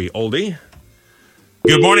Mystery Oldie.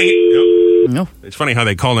 Good morning. No. It's funny how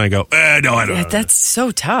they call and I go, no, I don't know. That's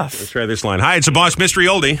so tough. Let's try this line. Hi, it's the Boss Mystery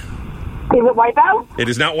Oldie. Is it Wipeout? It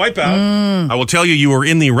is not Wipeout. I will tell you, you are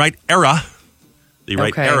in the right era. The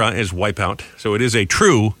right era is Wipeout. So it is a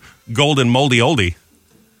true golden moldy oldie.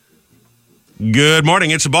 Good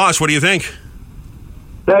morning. It's the Boss. What do you think?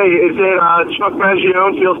 Hey, is it Chuck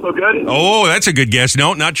Mangione? Feels so good? Oh, that's a good guess.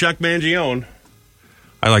 No, not Chuck Mangione.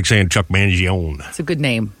 I like saying Chuck Mangione. It's a good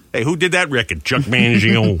name. Hey, who did that record? Chuck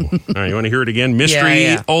Mangione. All right, you want to hear it again?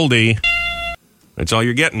 Mystery Oldie. That's all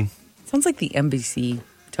you're getting. Sounds like the NBC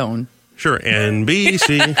tone. Sure,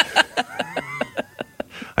 NBC.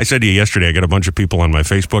 I said to you yesterday, I got a bunch of people on my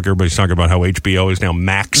Facebook. Everybody's talking about how HBO is now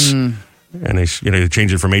Max. And they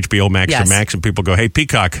change it from HBO Max to Max, and people go, hey,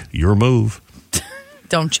 Peacock, your move.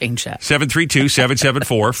 Don't change that.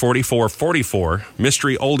 732-774-4444.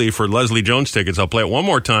 Mystery Oldie for Leslie Jones tickets. I'll play it one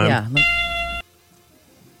more time.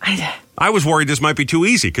 Yeah. I was worried this might be too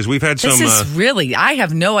easy because we've had some... This is really... I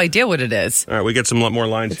have no idea what it is. All right, we got some more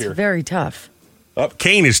lines here. It's very tough.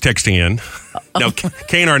 Kane is texting in. Now,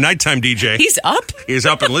 Kane, our nighttime DJ. He's up? He is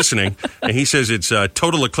up and listening. And he says it's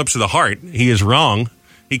total eclipse of the heart. He is wrong.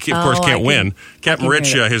 He, of course, can't win. Captain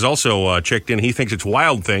Rich has also checked in. He thinks it's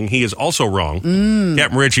Wild Thing. He is also wrong.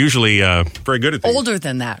 Captain Rich usually very good at things. Older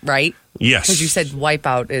than that, right? Yes. Because you said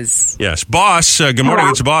Wipeout is... Yes. Boss, good morning.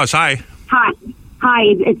 It's the Boss. Hi. Hi.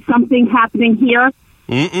 Is something happening here?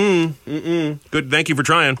 Good. Thank you for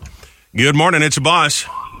trying. Good morning. It's the Boss.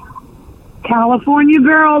 California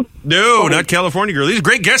girls. No, not California girl. These are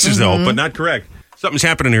great guesses, though, but not correct. Something's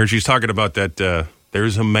happening here. She's talking about that...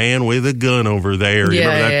 There's a man with a gun over there. You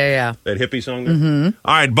remember that? That hippie song there?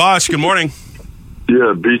 All right, Boss, good morning.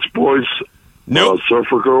 Yeah, Beach Boys. Nope.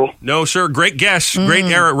 Surfer Girl. No, sir. Great guess. Great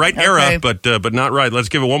era. Right era, but not right. Let's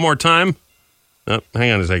give it one more time. Oh,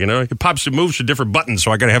 hang on a second. It moves to different buttons,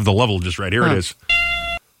 so I got to have the level just right. Here it is.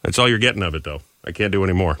 That's all you're getting of it, though. I can't do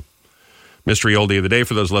any more. Mystery Oldie of the Day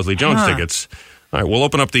for those Leslie Jones tickets. All right, we'll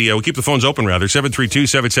open up we'll keep the phones open, rather.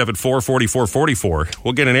 732-774-4444.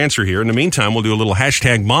 We'll get an answer here. In the meantime, we'll do a little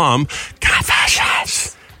hashtag mom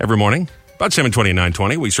confessions every morning. About 7:20 and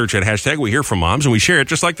 9:20. We search that hashtag, we hear from moms, and we share it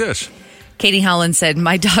just like this. Katie Holland said,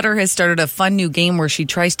 my daughter has started a fun new game where she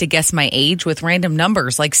tries to guess my age with random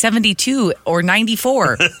numbers like 72 or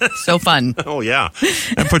 94. So fun. Oh, yeah.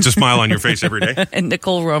 That puts a smile on your face every day. And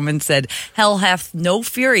Nicole Roman said, hell hath no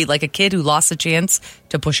fury like a kid who lost a chance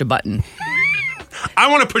to push a button.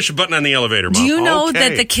 I want to push a button on the elevator, Mom. Do you know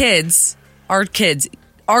that the kids, our kids,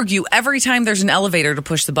 argue every time there's an elevator to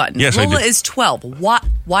push the button? Yes, Lola I do. is 12.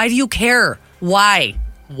 Why do you care? Why?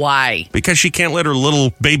 Because she can't let her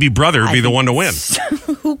little baby brother be the one to win.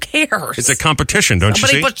 Who cares? It's a competition, don't you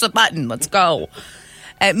see? Somebody push the button. Let's go.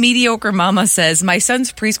 At Mediocre Mama says, my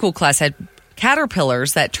son's preschool class had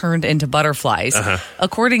caterpillars that turned into butterflies.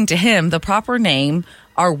 According to him, the proper name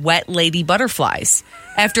are wet lady butterflies.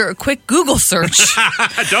 After a quick Google search,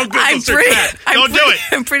 don't Google search that. Don't do it.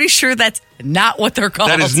 I'm pretty sure that's not what they're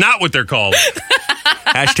called. That is not what they're called.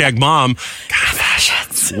 Hashtag mom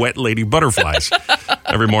confessions. Wet lady butterflies.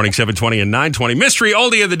 Every morning, 7:20 and 9:20. Mystery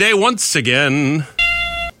Oldie of the Day once again.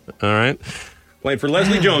 All right. Playing for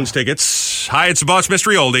Leslie Jones tickets. Hi, it's the Boss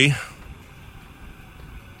Mystery Oldie.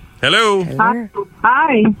 Hello. Hi.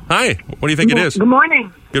 Hi. What do you think it is? Good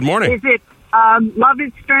morning. Good morning. Is it Love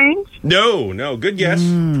is Strange? No. Good guess.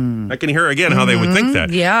 I can hear again how they would think that.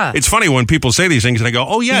 Yeah. It's funny when people say these things and I go,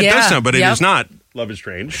 oh, yeah, it does sound, but it Yep. is not. Love is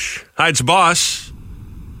Strange. Hi, it's the Boss.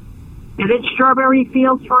 Is it Strawberry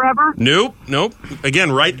Fields Forever? Nope.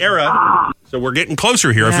 Again, right era. So we're getting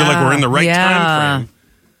closer here. I feel like we're in the right time frame.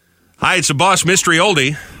 Hi, it's the Boss Mystery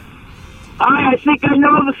Oldie. I think I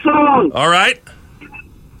know the song. All right.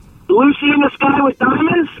 Lucy in the Sky with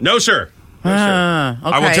Diamonds? No, sir. Okay.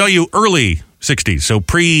 I will tell you early 60s, so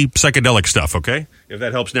pre-psychedelic stuff, okay? If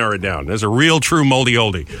that helps narrow it down. There's a real, true moldy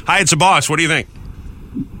oldie. Hi, it's the Boss. What do you think?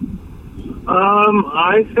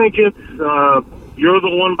 I think it's You're the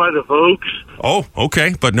One by the Vogues. Oh,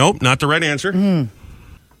 okay. But nope, not the right answer. Man,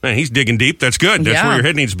 he's digging deep. That's good. That's where your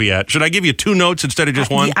head needs to be at. Should I give you 2 notes instead of just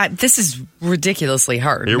one? This is ridiculously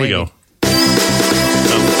hard. Here we go.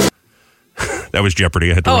 That was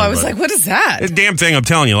Jeopardy. I had to I was like, what is that? The damn thing, I'm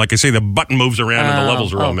telling you. Like I say, the button moves around and the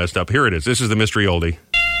levels are all messed up. Here it is. This is the Mystery Oldie.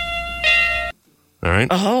 All right.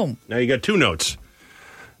 Oh. Now you got 2 notes.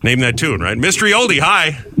 Name that tune, right? Mystery Oldie,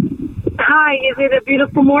 hi. Hi, is it A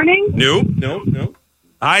Beautiful Morning? No.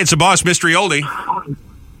 Hi, it's the Boss Mystery Oldie.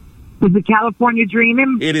 Is it California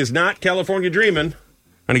Dreamin'? It is not California Dreamin'.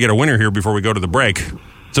 Trying to get a winner here before we go to the break.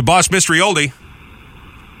 It's a Boss Mystery Oldie.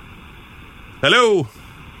 Hello.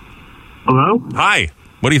 Hello? Hi.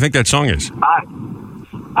 What do you think that song is?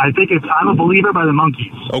 I think it's I'm a Believer by the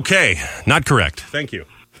Monkees. Okay, not correct. Thank you.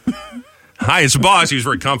 Hi, it's the boss. He was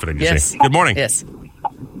very confident, you see. Good morning. Yes.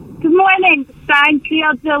 Good morning. Signed,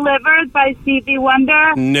 Sealed, Delivered by Stevie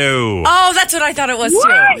Wonder. No. Oh, that's what I thought it was,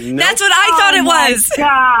 too. Nope. That's what I thought it was.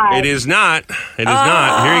 God. It is not. It is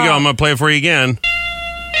not. Here you go. I'm going to play it for you again.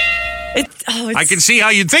 It's I can see how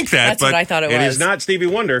you'd think that, That's but what I thought it it was. is not Stevie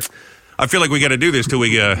Wonder. I feel like we got to do this till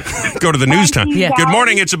we go to the news time. Yeah. Good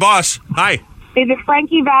morning. It's the boss. Hi. Is it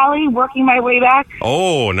Frankie Valli, Working My Way Back?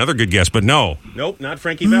 Oh, another good guess, but no. Nope, not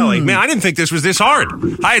Frankie Valli. Man, I didn't think this was this hard.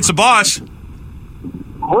 Hi, it's the boss.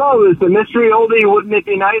 Hello, is the mystery oldie Wouldn't It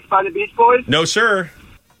Be Nice by the Beach Boys? No, sir.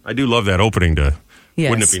 I do love that opening to Yes.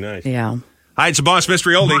 Wouldn't It Be Nice? Yeah. Hi, it's the boss,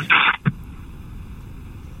 Mystery Oldie.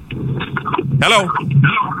 Hello.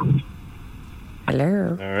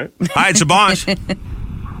 Hello. All right. Hi, it's the boss.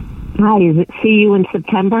 Hi, is it See You in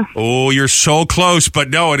September? Oh, you're so close, but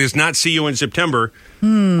no, it is not See You in September.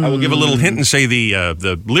 I will give a little hint and say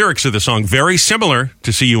the lyrics of the song very similar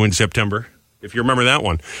to See You in September, if you remember that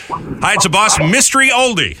one. Hi, it's the boss, Mystery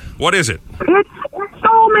Oldie. What is it? It's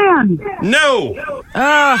Soul Man. No.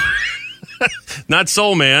 Not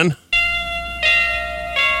Soul Man.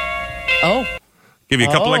 Oh. Give you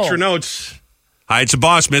a couple extra notes. Hi, it's the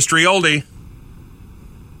boss, Mystery Oldie.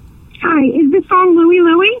 Hi, is this song Louie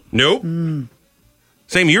Louie? Nope.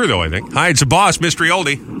 Same year, though, I think. Hi, it's the boss, Mystery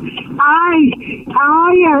Oldie. Hi,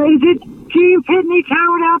 is it Gene Pitney,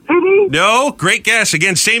 Tower Without Pity? No, great guess.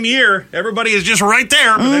 Again, same year. Everybody is just right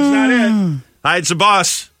there, but that's not it. Hi, it's the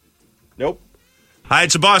boss. Nope. Hi,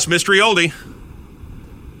 it's the boss, Mystery Oldie.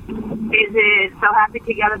 Is it So Happy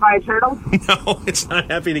Together by a Turtle? No, it's not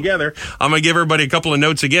Happy Together. I'm going to give everybody a couple of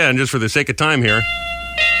notes again, just for the sake of time here.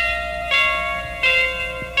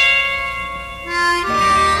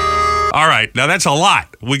 All right, now that's a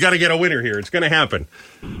lot. We got to get a winner here. It's going to happen.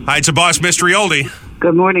 Hi, it's a boss, Mystery Oldie.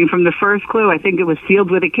 Good morning. From the first clue, I think it was Sealed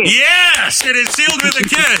with a Kiss. Yes, it is Sealed with a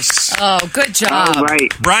Kiss. Oh, good job. Oh,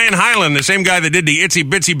 right. Brian Hyland, the same guy that did the Itsy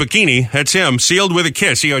Bitsy Bikini, that's him. Sealed with a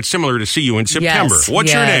Kiss. You know, it's similar to See You in September. Yes,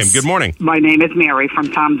 What's your name? Good morning. My name is Mary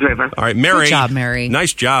from Tom's River. All right, Mary. Good job, Mary.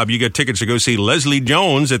 Nice job. You got tickets to go see Leslie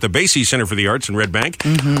Jones at the Basie Center for the Arts in Red Bank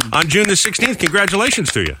on June the 16th.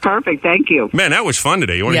 Congratulations to you. Perfect. Thank you. Man, that was fun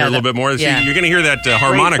today. You want to hear a little bit more? yeah. See, you're going to hear that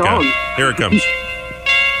harmonica. song. Here it comes.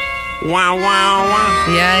 Wow, wow, wow.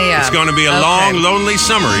 Yeah. It's going to be a long, lonely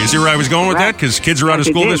summer. You see where I was going with that? Because kids are out of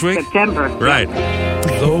school this week? September. Right.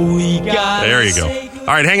 There you go. All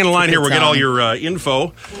right, hang in the line here. We'll get all your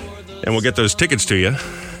info, and we'll get those tickets to you.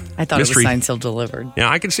 I thought it was signed, sealed, delivered. Yeah,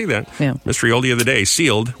 I can see that. Yeah. Mystery Oldie of the Day,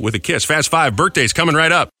 Sealed with a Kiss. Fast 5 birthdays coming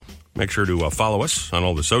right up. Make sure to follow us on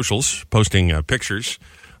all the socials, posting pictures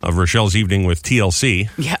of Rochelle's evening with TLC.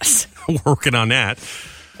 Yes. Working on that.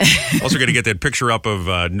 Also going to get that picture up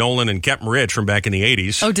of Nolan and Captain Rich from back in the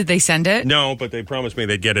 80s. Oh, did they send it? No, but they promised me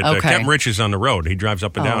they'd get it. Okay. Captain Rich is on the road. He drives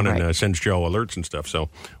up and down right. and sends Joe alerts and stuff. So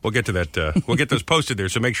we'll get to that. We'll get those posted there.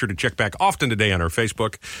 So make sure to check back often today on our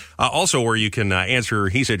Facebook. Also, where you can answer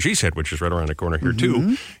He Said, She Said, which is right around the corner here,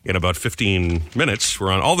 too, in about 15 minutes.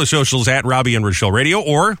 We're on all the socials at Robby and Rochelle Radio,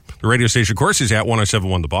 or the radio station, of course, is at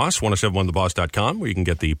 1071 The Boss, 1071theboss.com, where you can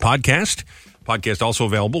get the podcast. Podcast also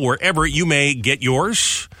available wherever you may get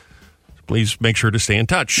yours. Please make sure to stay in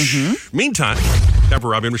touch. Meantime, time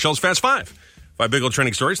for Robby and Rochelle's Fast 5. 5 big old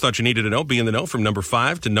trending stories thought you needed to know. Be in the know from number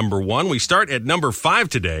 5 to number 1. We start at number 5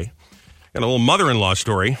 today. Got a little mother-in-law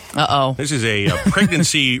story. Uh-oh. This is a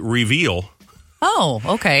pregnancy reveal. Oh,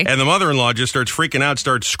 okay. And the mother-in-law just starts freaking out,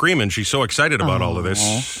 starts screaming. She's so excited about all of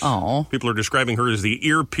this. Oh. People are describing her as the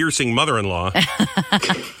ear-piercing mother-in-law. What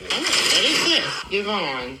is this?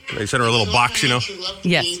 Yvonne. They sent her a little box, you know. You love the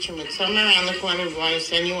beach, and with summer around the corner, we want to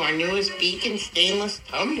send you our newest Beacon stainless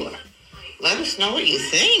tumbler. Let us know what you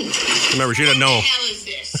think. Remember, she doesn't know. What the hell is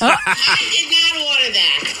this? I did not order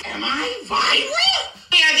that. Am I viral?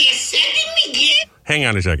 Are they sending me gifts? Hang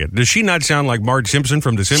on a second. Does she not sound like Marge Simpson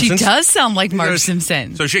from The Simpsons? She does sound like Marge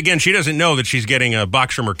Simpson. So she doesn't know that she's getting a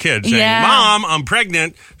box from her kid saying, Yeah. Mom, I'm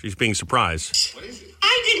pregnant. She's being surprised. What is it?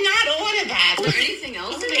 I did not order that. Is there anything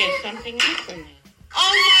else? Oh, there's something else in there.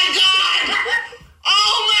 Oh my God!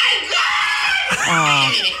 Oh my God!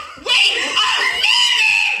 Wait a minute! Wait a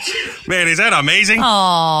minute! Man, is that amazing?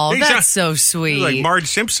 Oh, He's that's so sweet. Like Marge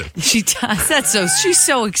Simpson. She does. She's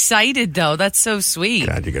so excited, though. That's so sweet.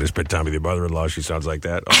 God, you got to spend time with your mother-in-law. She sounds like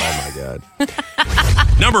that. Oh, my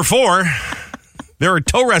God. Number 4, there are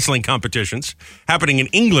toe wrestling competitions happening in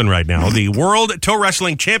England right now. The World Toe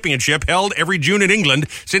Wrestling Championship held every June in England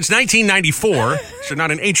since 1994. So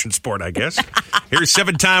not an ancient sport, I guess. Here's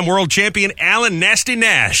 7-time world champion Alan Nasty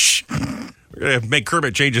Nash. going to make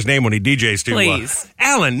Kermit change his name when he DJs to Please.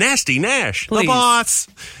 Alan Nasty Nash, Please. the boss.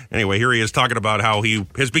 Anyway, here he is talking about how he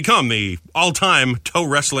has become the all-time toe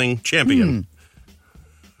wrestling champion.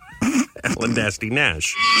 Alan Nasty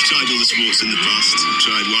Nash. I've tried other sports in the past. I've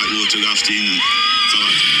tried whitewater rafting.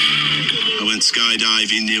 I went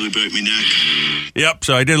skydiving, nearly broke my neck. Yep,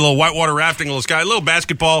 so I did a little whitewater rafting, a little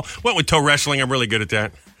basketball. Went with toe wrestling. I'm really good at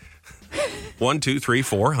that. 1, 2, 3,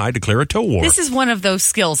 4. I declare a toe war. This is one of those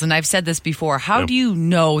skills, and I've said this before. How do you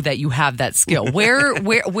know that you have that skill? Where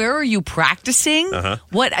are you practicing?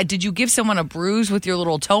 What did you give someone a bruise with your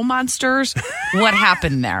little toe monsters? What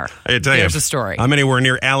happened there? I tell you, there's a story. I'm anywhere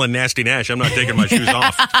near Alan Nasty Nash. I'm not taking my shoes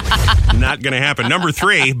off. Not going to happen. Number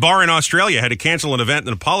 3, bar in Australia had to cancel an event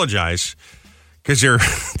and apologize because they're,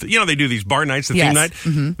 they do these bar nights, the theme night.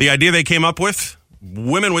 Mm-hmm. The idea they came up with: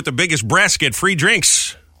 women with the biggest breasts get free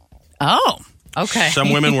drinks. Oh, okay.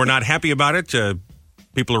 Some women were not happy about it.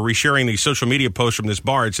 People are resharing these social media posts from this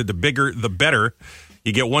bar. It said the bigger, the better.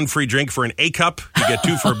 You get 1 free drink for an A cup. You get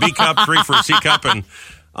 2 for a B cup, 3 for a C cup, and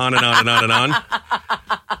on and on and on and on.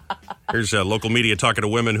 Here's local media talking to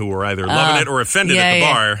women who were either loving it or offended at the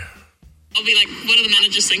bar. I'll be like, what are the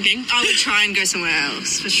managers thinking? I would try and go somewhere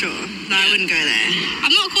else, for sure. No, I wouldn't go there.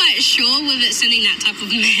 I'm not quite sure with it sending that type of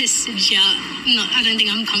message out. I don't think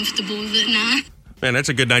I'm comfortable with it now. Man, that's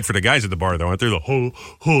a good night for the guys at the bar, though. Aren't they? The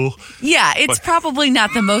Yeah, it's probably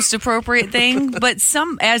not the most appropriate thing, but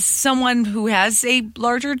as someone who has a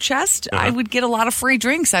larger chest, I would get a lot of free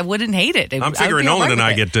drinks. I wouldn't hate it. I'm figuring Nolan and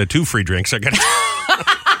I get 2 free drinks. I got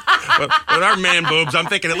with our man boobs, I'm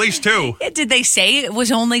thinking at least 2. Yeah, did they say it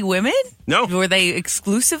was only women? No. Were they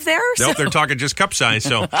exclusive there? Nope, they're talking just cup size.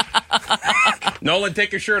 So, Nolan,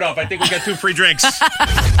 take your shirt off. I think we got 2 free drinks.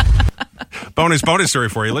 Bonus story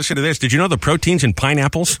for you. Listen to this. Did you know the proteins in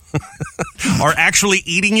pineapples are actually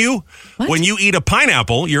eating you? What? When you eat a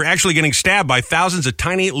pineapple, you're actually getting stabbed by thousands of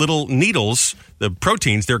tiny little needles. The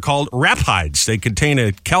proteins, they're called raphides. They contain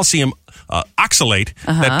a calcium oxalate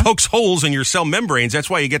that pokes holes in your cell membranes. That's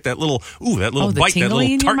why you get that little bite, that little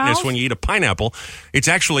tartness when you eat a pineapple. It's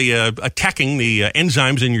actually attacking the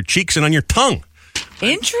enzymes in your cheeks and on your tongue.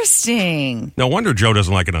 Interesting. No wonder Joe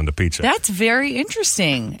doesn't like it on the pizza. That's very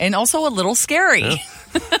interesting and also a little scary. Yeah.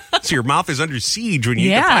 So your mouth is under siege when you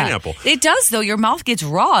eat the pineapple. It does, though. Your mouth gets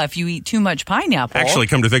raw if you eat too much pineapple. Actually,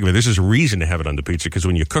 come to think of it, this is a reason to have it on the pizza because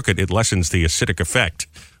when you cook it, it lessens the acidic effect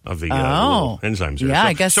of the little enzymes there. Yeah,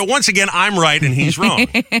 I guess. So once again, I'm right and he's wrong.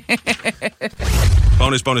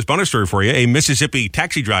 Bonus story for you. A Mississippi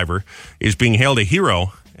taxi driver is being hailed a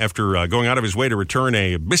hero after going out of his way to return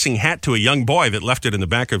a missing hat to a young boy that left it in the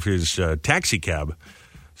back of his taxi cab.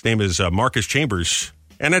 His name is Marcus Chambers.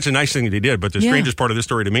 And that's a nice thing that he did. But the strangest part of this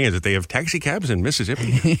story to me is that they have taxi cabs in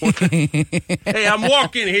Mississippi. Hey, I'm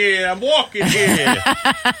walking here.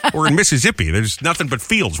 We're in Mississippi. There's nothing but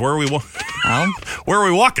fields. Where are we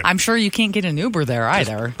walking? I'm sure you can't get an Uber there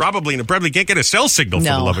either. Probably can't get a cell signal for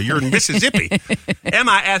the love of it. You're in Mississippi.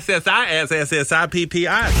 MISSISSIPPI.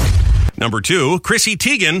 Number 2, Chrissy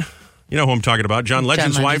Teigen. You know who I'm talking about. John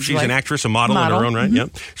Legend's wife. She's an actress, a model in her own right. Yep.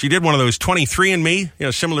 She did one of those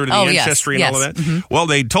 23andMe, similar to the Ancestry and all of that. Mm-hmm. Well,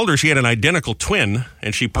 they told her she had an identical twin,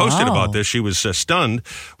 and she posted about this. She was stunned.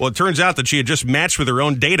 Well, it turns out that she had just matched with her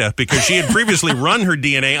own data because she had previously run her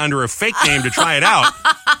DNA under a fake name to try it out.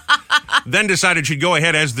 Then decided she'd go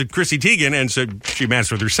ahead as the Chrissy Teigen, and said she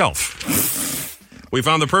matched with herself. We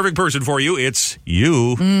found the perfect person for you. It's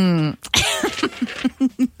you. And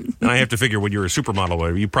I have to figure when you're a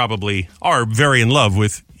supermodel, you probably are very in love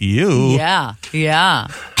with you. Yeah. I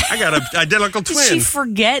got an identical twin. Did she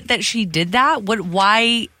forget that she did that?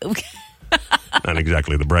 Why? Not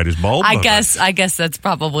exactly the brightest bulb. I guess that's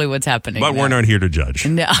probably what's happening. But we're not here to judge.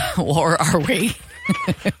 No, or are we?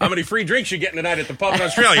 How many free drinks you getting tonight at the pub in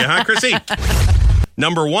Australia, huh, Chrissy?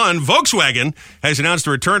 Number 1, Volkswagen has announced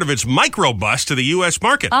the return of its microbus to the U.S.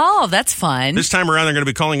 market. Oh, that's fun. This time around, they're going to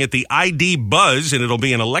be calling it the ID Buzz, and it'll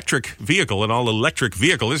be an electric vehicle, an all-electric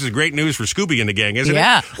vehicle. This is great news for Scooby and the gang, isn't it?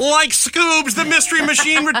 Like Scoobs, the mystery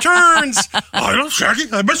machine returns. I don't Shaggy.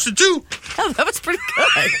 I missed it too. Oh, that was pretty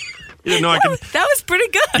good. You didn't know I could. That was pretty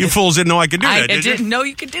good. You fools didn't know I could do that, did you? I didn't know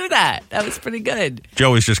you could do that. That was pretty good.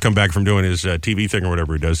 Joe has just come back from doing his TV thing or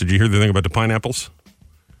whatever he does. Did you hear the thing about the pineapples?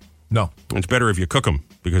 No. It's better if you cook them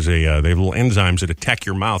because they have little enzymes that attack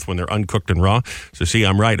your mouth when they're uncooked and raw. So, see,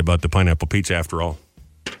 I'm right about the pineapple pizza after all.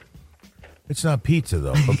 It's not pizza,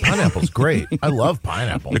 though, but pineapple's great. I love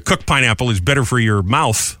pineapple. The cooked pineapple is better for your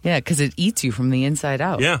mouth. Yeah, because it eats you from the inside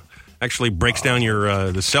out. Yeah. Actually breaks down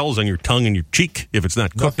your the cells on your tongue and your cheek if it's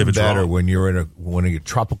not cooked. Nothing if it's better raw. when you're in a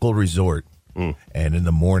tropical resort and in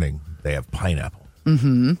the morning they have pineapple.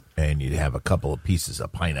 Mm-hmm. And you'd have a couple of pieces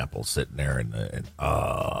of pineapple sitting there, and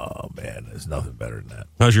oh man, there's nothing better than that.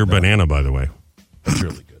 How's your banana, by the way? It's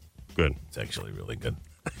really good. Good. It's actually really good.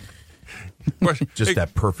 Just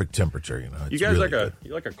that perfect temperature, you know. You guys really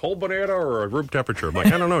like a cold banana or a room temperature? I'm like,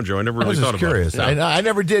 I don't know, Joe. I never really thought about it. Yeah. I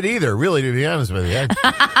never did either, really, to be honest with you.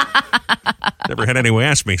 Never had anyone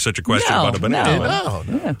ask me such a question about a banana.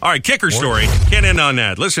 No. All right, kicker story. Can't end on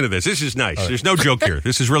that. Listen to this. This is nice. There's no joke here.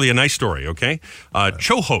 This is really a nice story, okay?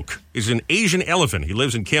 Chohok is an Asian elephant. He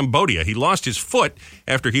lives in Cambodia. He lost his foot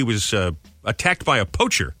after he was attacked by a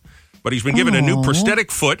poacher. But he's been given a new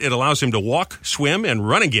prosthetic foot. It allows him to walk, swim, and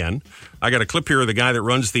run again. I got a clip here of the guy that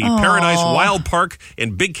runs the Paradise Wild Park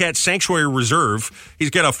and Big Cat Sanctuary Reserve. He's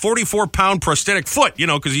got a 44-pound prosthetic foot,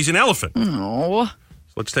 because he's an elephant. Oh. So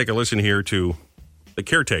let's take a listen here to the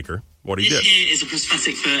caretaker, what he did. This here is a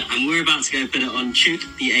prosthetic foot, and we're about to go put it on Chook,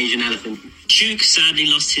 the Asian elephant. Chook sadly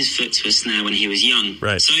lost his foot to a snare when he was young.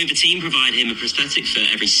 Right. So the team provide him a prosthetic foot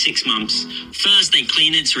every 6 months. First, they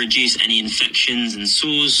clean it to reduce any infections and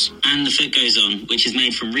sores, and the foot goes on, which is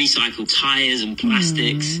made from recycled tires and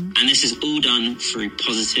plastics. And this is all done through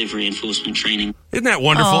positive reinforcement training. Isn't that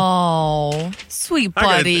wonderful? Oh, sweet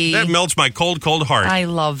buddy. That melts my cold, cold heart. I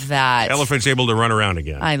love that. Elephant's able to run around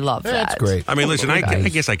again. I love that. That's great. I mean, listen, I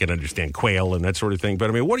guess I can understand quail and that sort of thing, but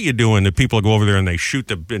I mean, what are you doing that people go over there and they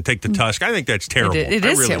shoot and take the tusk? I think that's terrible. It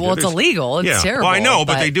is terrible. Well, it's illegal. It's terrible. Well, I know,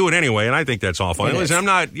 but they do it anyway, and I think that's awful. And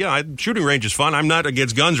listen, shooting range is fun. I'm not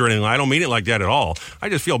against guns or anything. I don't mean it like that at all. I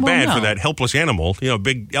just feel bad for that helpless animal.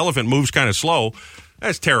 Big elephant moves kind of slow.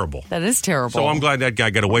 That's terrible. That is terrible. So I'm glad that guy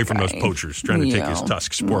got away from those poachers trying to take his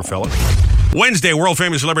tusks. Poor fella. Wednesday,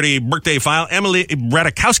 world-famous celebrity birthday file. Emily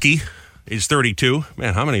Ratajkowski is 32.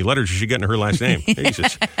 Man, how many letters is she getting in her last name?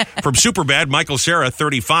 Jesus. From Superbad, Michael Cera,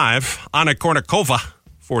 35. Anna Kournikova,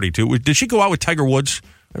 42. Did she go out with Tiger Woods?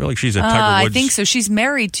 I feel like she's a Tiger Woods. I think so. She's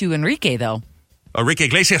married to Enrique, though. Enrique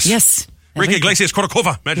Iglesias. Yes. Enrique Iglesias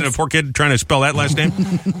Kournikova. Imagine a poor kid trying to spell that last name.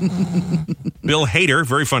 Bill Hader,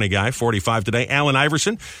 very funny guy, 45 today. Allen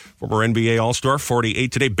Iverson, former NBA All-Star, 48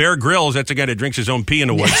 today. Bear Grylls, that's a guy that drinks his own pee in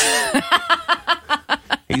the woods.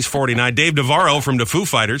 He's 49. Dave Navarro from the Foo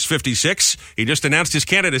Fighters, 56. He just announced his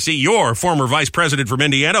candidacy. Your former vice president from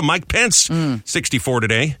Indiana, Mike Pence, 64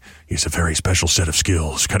 today. He has a very special set of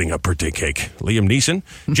skills, cutting up birthday cake. Liam Neeson.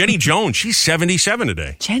 Jenny Jones, she's 77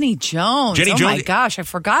 today. Jenny Jones. My gosh, I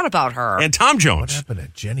forgot about her. And Tom Jones. What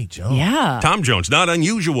happened to Jenny Jones? Yeah. Tom Jones, not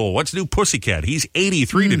unusual. What's new, Pussycat? He's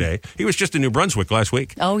 83 today. He was just in New Brunswick last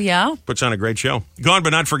week. Oh, yeah? Puts on a great show. Gone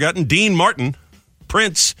but not forgotten, Dean Martin,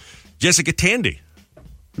 Prince, Jessica Tandy.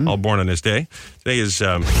 All born on this day. Today is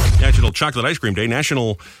National Chocolate Ice Cream Day,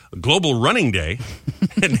 National Global Running Day,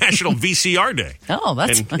 and National VCR Day. Oh,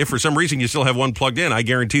 that's And if for some reason you still have one plugged in, I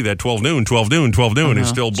guarantee that 12 noon is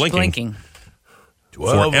still blinking.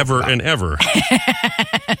 Forever and ever.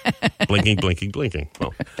 Blinking.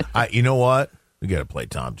 Well, you know what? We got to play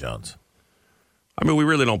Tom Jones. I mean, we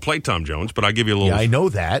really don't play Tom Jones, but I'll give you a little... Yeah, I know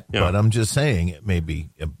that, but I'm just saying it may be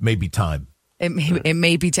time. It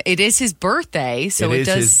may be. It is his birthday, so it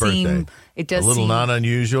does seem. It does a little not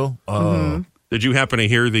unusual. Did you happen to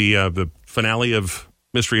hear the finale of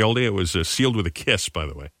Mystery Oldie? It was sealed with a kiss, by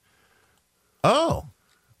the way. Oh,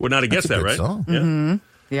 would not have guessed that, right? Song. Yeah. Mm-hmm.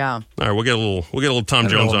 Yeah. All right, we'll get a little Tom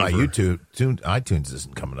Jones on. My iTunes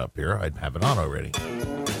isn't coming up here. I'd have it on already.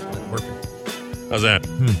 Working. How's that?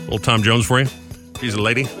 Little Tom Jones for you? She's a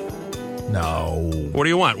lady. No. What do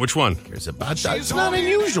you want? Which one? It's not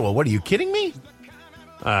unusual. What, are you kidding me?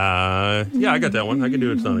 Yeah, I got that one. I can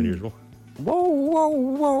do It's Not Unusual.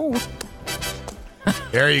 Whoa.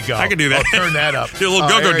 There you go. I can do that. Turn that up. Do a little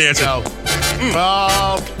go-go dancing.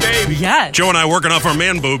 Oh, baby. Yeah. Joe and I working off our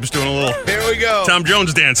man boobs doing a little Here we go. Tom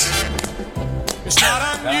Jones dance. It's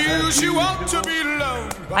not unusual to be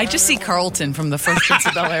loved. I just see Carlton from the First Prince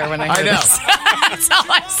of Bel-Air when I hear know. this. That's all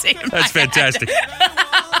I see. That's fantastic.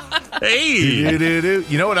 Hey.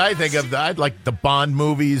 You know what I think of? I'd like the Bond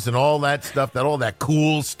movies and all that stuff, all that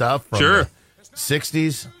cool stuff from the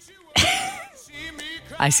 60s.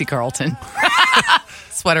 I see Carlton.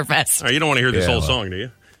 Sweater vest. All right, you don't want to hear this whole song, do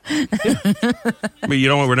you? I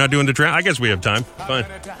mean, we're not doing the track. I guess we have time. Fine.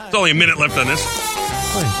 There's only a minute left on this.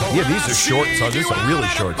 Yeah, these are short songs. This is a really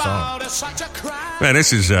short song. Man,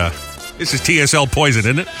 this is TSL Poison,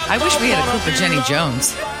 isn't it? I wish we had a clip of Jenny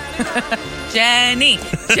Jones. Jenny.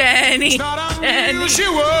 This is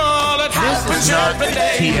not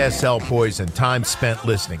TSL Poison. Time spent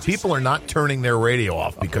listening. People are not turning their radio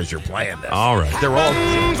off because you're playing this. All right. They're all.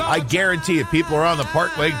 I guarantee you, people are on the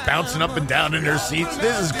parkway bouncing up and down in their seats.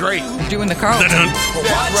 This is great. You're doing the Carlton.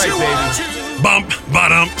 That's right, baby. Bump,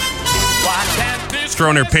 bottom. Why can't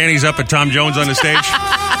throwing their panties up at Tom Jones on the stage.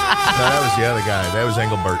 No, that was the other guy. That was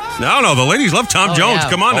Engelbert. No, the ladies love Tom Jones. Yeah.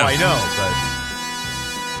 Come on now. I know,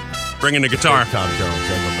 but Bring in the guitar. Tom Jones,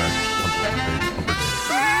 Engelbert.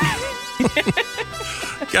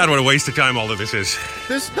 God, what a waste of time all of this is.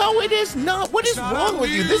 No, it is not. What is wrong with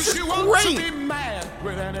you? This is great.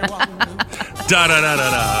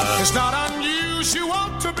 Da-da-da-da-da. It's not unusual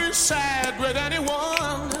to be sad with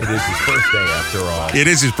anyone. It is his birthday, after all. It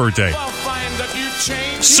is his birthday. Find that you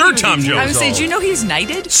change. Sir Tom Jones. I would say, do you know he's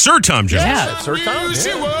knighted? Sir Tom Jones. Yeah. Sir Tom. To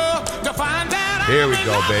Yeah. find out Here we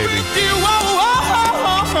go, baby.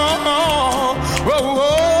 you.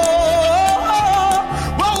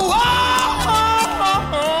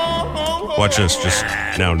 Watch this. Just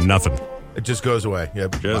now, nothing. It just goes away.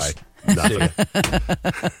 Yep. Just Bye. nothing.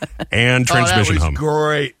 And transmission that was hum.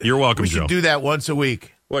 great. You're welcome, We should Joe. do that once a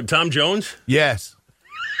week. What, Tom Jones? Yes.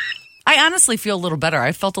 I honestly feel a little better.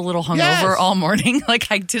 I felt a little hungover Yes. all morning. Like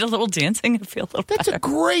I did a little dancing. I feel a little That's better. a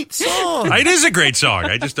great song. It is a great song.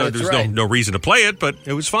 I just That's there's right. no reason to play it, but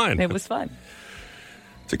it was fine. It was fun.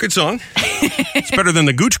 It's a good song. It's better than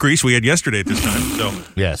the Gooch Grease we had yesterday at this time. So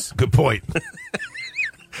Yes. Good point.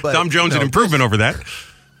 But, Tom Jones an improvement over that.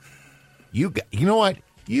 You know what?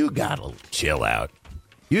 You got to chill out.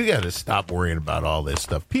 You got to stop worrying about all this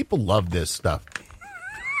stuff. People love this stuff.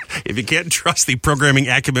 If you can't trust the programming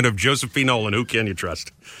acumen of Josephine Nolan, who can you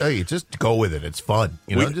trust? Hey, just go with it. It's fun.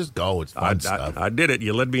 Just go. It's fun stuff. I did it.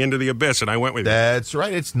 You led me into the abyss, and I went with you. That's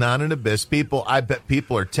right. It's not an abyss. I bet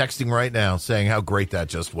people are texting right now saying how great that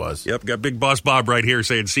just was. Yep, got Big Boss Bob right here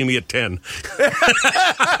saying, see me at 10.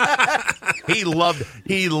 He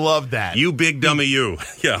loved that. You big dummy you.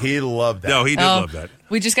 Yeah. He loved that. No, he did love that.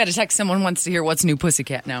 We just got to text someone wants to hear what's new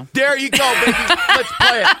Pussycat now. There you go, baby. Let's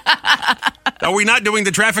play it. Are we not doing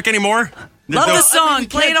the traffic anymore? Love the song.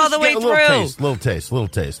 Play it all the way through. Little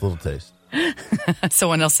taste.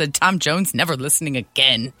 Someone else said Tom Jones never listening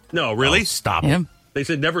again. No, really? Oh, stop Yeah. it. They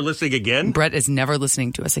said never listening again? Brett is never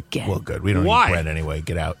listening to us again. Well, good. We don't Why? need Brett anyway.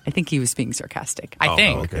 Get out. I think he was being sarcastic. I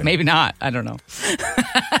think. okay. Maybe not. I don't know.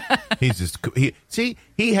 He's just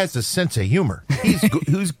he has a sense of humor. He's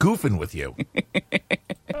goofing with you.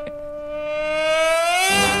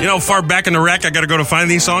 You know, far back in the rack, I got to go to find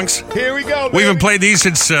these songs. Here we go. We haven't played these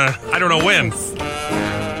since I don't know when.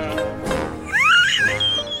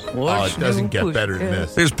 Oh, it doesn't get better than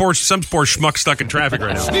this. There's some poor schmuck stuck in traffic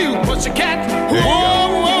right now. New Pussycat. Whoa,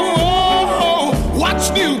 whoa, whoa. What's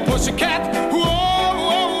new Pussycat? Whoa,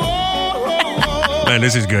 whoa, whoa. Man,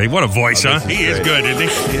 this is good. What a voice, huh? He is good, isn't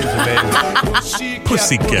he? He is amazing.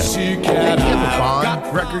 Pussycat. He have a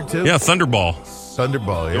Bond record too. Yeah, Thunderball.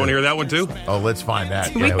 Thunderball. Yeah. You want to hear that one too? Oh, let's find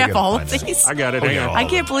that. Do we have all of these? I got it. Hang on. I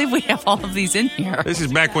can't believe we have all of these in here. This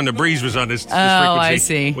is back when the breeze was on this frequency. I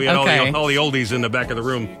see. We had Okay. all the oldies in the back of the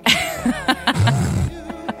room.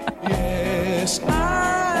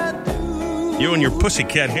 You and your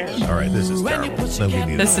pussycat hair. All right, this is terrible. No, we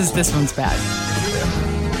need This one's bad.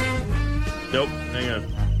 Nope. Hang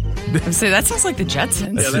on. So that sounds like the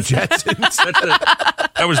Jetsons. Yeah, that's Jetsons.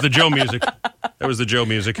 That was the Joe music. There we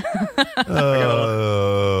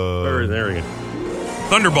go.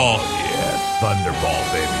 Thunderball. Yeah,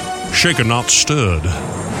 Thunderball, baby. Shaken, not stirred.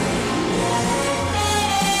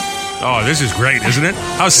 Oh, this is great, isn't it?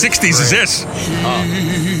 How 60s is this?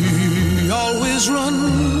 He always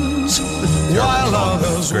runs while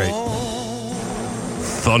others Great.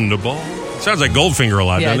 Thunderball. Sounds like Goldfinger a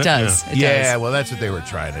lot, Yeah, doesn't it does. It Yeah, does. well, that's what they were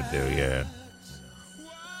trying to do, yeah.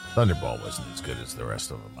 Thunderball wasn't as good as the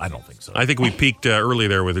rest of them. I don't think so. I think we peaked early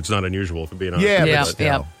there with It's Not Unusual, for being honest. Yeah, Yeah, but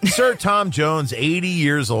still. Sir Tom Jones, 80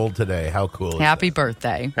 years old today. How cool is Happy that?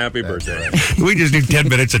 birthday. Happy birthday. We just do 10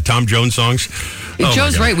 minutes of Tom Jones songs. Oh,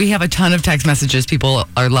 Joe's my God. right. We have a ton of text messages. People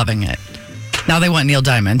are loving it. Now they want Neil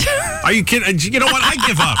Diamond. Are you kidding? You know what? I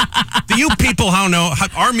give up. Do you people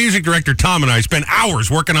our music director Tom and I spend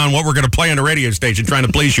hours working on what we're going to play on the radio station trying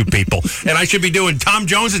to please you people. And I should be doing Tom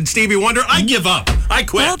Jones and Stevie Wonder? I give up. I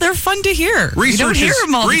quit. Well, they're fun to hear. You don't hear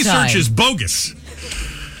them all the time. Research is bogus.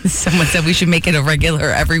 Someone said we should make it a regular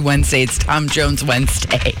every Wednesday. It's Tom Jones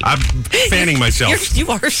Wednesday. I'm fanning myself. You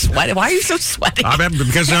are sweating. Why are you so sweaty?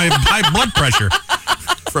 Because I have high blood pressure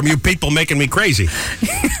from you people making me crazy.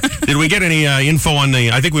 Did we get any info on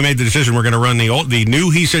the? I think we made the decision we're going to run the new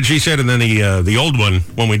He Said She Said and then the old one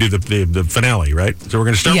when we do the finale, right? So we're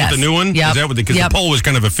going to start with the new one. Yep. Is that because the poll was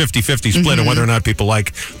kind of a 50-50 split on whether or not people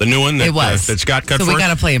like the new one that, It was. that Scott cut So for we us?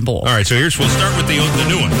 got to play in bowl. All right, so we'll start with the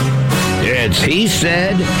new one. It's He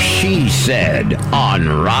Said, She Said on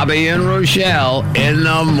Robby and Rochelle in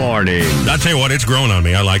the morning. I'll tell you what, it's growing on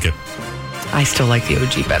me. I like it. I still like the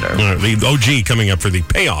OG better. The OG coming up for the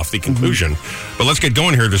payoff, the conclusion. But let's get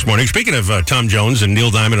going here this morning. Speaking of Tom Jones and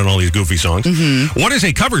Neil Diamond and all these goofy songs, what is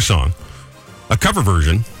a cover song, a cover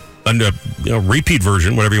version, a repeat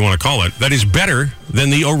version, whatever you want to call it, that is better than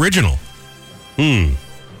the original?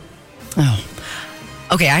 Oh.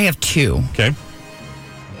 Okay, I have two. Okay.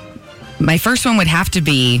 My first one would have to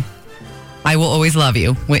be I Will Always Love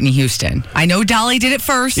You, Whitney Houston. I know Dolly did it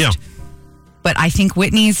first. Yeah. But I think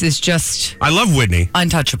Whitney's is just... I love Whitney.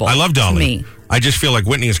 Untouchable. I love Dolly. To me. I just feel like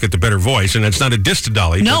Whitney has got the better voice, and it's not a diss to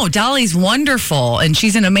Dolly. No, Dolly's wonderful, and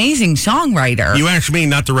she's an amazing songwriter. You asked me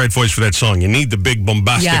not the right voice for that song. You need the big,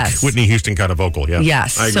 bombastic Whitney Houston kind of vocal. Yeah.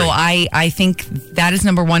 Yes. I agree. So I think that is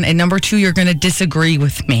number one. And number two, you're going to disagree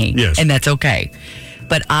with me. Yes. And that's okay.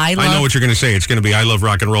 But I know what you're going to say. It's going to be I Love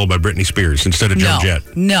Rock and Roll by Britney Spears instead of Joan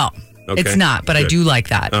Jett. No. Okay. It's not, but Good. I do like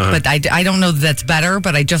that. But I don't know that that's better,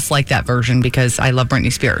 but I just like that version because I love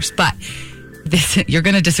Britney Spears. But you're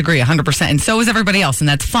going to disagree 100%, and so is everybody else, and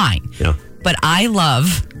that's fine. Yeah. But I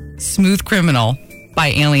love Smooth Criminal by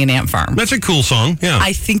Alien Ant Farm. That's a cool song, yeah.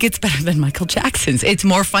 I think it's better than Michael Jackson's. It's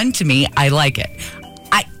more fun to me. I like it.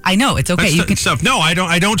 I know, it's okay. Stuff. No, I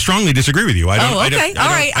don't strongly disagree with you. I don't, okay. All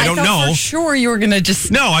right. I don't know. For sure you were going to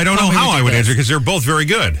just... No, I don't know how I would answer because they're both very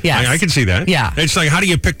good. Yes. I can see that. Yeah. It's like, how do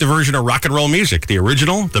you pick the version of rock and roll music? The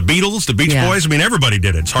original, the Beatles, the Beach Boys? I mean, everybody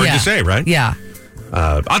did it. It's hard to say, right? Yeah.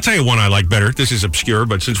 I'll tell you one I like better. This is obscure,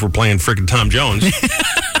 but since we're playing freaking Tom Jones,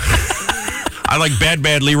 I like Bad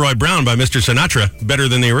Bad Leroy Brown by Mr. Sinatra better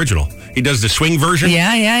than the original. He does the swing version.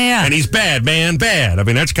 Yeah. And he's bad, man, bad. I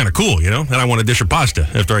mean, that's kind of cool, you know? And I want a dish of pasta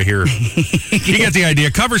after I hear. You get the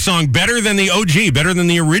idea. Cover song better than the OG, better than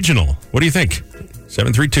the original. What do you think?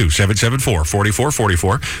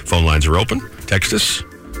 732-774-4444. Phone lines are open. Text us.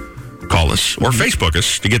 Call us or Facebook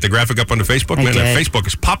us to get the graphic up onto Facebook. Man, Facebook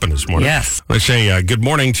is popping this morning. Yes. Let's say good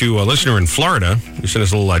morning to a listener in Florida. You sent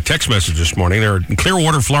us a little text message this morning. They're in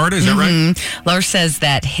Clearwater, Florida. Is that right? Lars says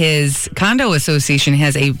that his condo association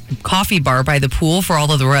has a coffee bar by the pool for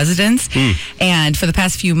all of the residents. And for the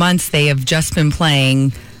past few months, they have just been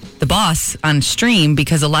playing The Boss on stream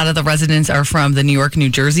because a lot of the residents are from the New York, New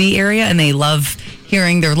Jersey area, and they love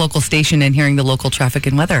hearing their local station and hearing the local traffic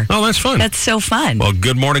and weather. Oh, that's fun. That's so fun. Well,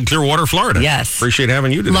 good morning, Clearwater, Florida. Yes. Appreciate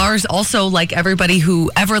having you today. Lars also, like everybody who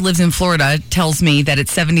ever lives in Florida, tells me that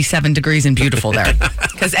it's 77 degrees and beautiful there.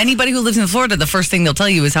 Because anybody who lives in Florida, the first thing they'll tell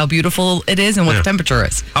you is how beautiful it is and what the temperature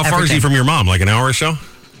is. How far is he from your mom? Like an hour or so?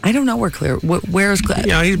 I don't know where where is Clear?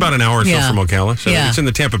 Yeah, he's about an hour or so from Ocala. So it's in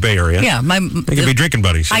the Tampa Bay area. Yeah. They could be drinking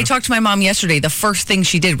buddies. I talked to my mom yesterday. The first thing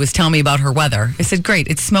she did was tell me about her weather. I said, great,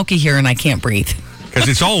 it's smoky here and I can't breathe. Because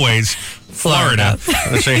it's always Florida.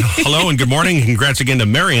 I say hello and good morning. Congrats again to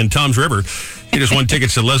Mary in Tom's River. She just won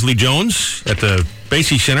tickets to Leslie Jones at the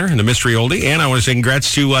Basie Center in the Mystery Oldie. And I want to say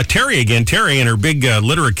congrats to Terry again. Terry and her big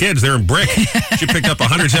litter of kids there in Brick. She picked up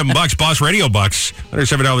 $107 Boss Radio bucks.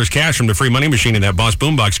 $107 cash from the free money machine in that Boss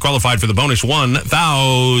Boombox. Qualified for the bonus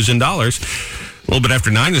 $1,000. A little bit after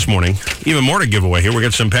 9 this morning. Even more to give away here. We'll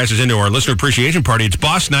get some passes into our listener appreciation party. It's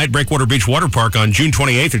Boss Night, Breakwater Beach Water Park on June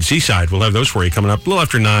 28th at Seaside. We'll have those for you coming up a little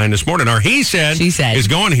after 9 this morning. Our He Said, She Said is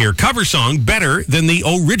going here. Cover song better than the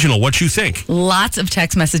original. What you think? Lots of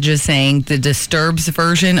text messages saying the Disturbs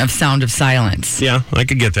version of Sound of Silence. Yeah, I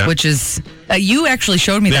could get that. Which is, you actually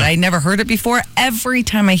showed me that. I never heard it before. Every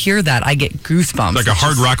time I hear that, I get goosebumps. Like a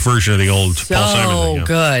hard rock version of the old Paul Simon thing. So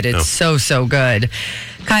good. It's so good.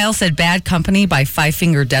 Kyle said Bad Company by Five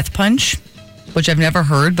Finger Death Punch, which I've never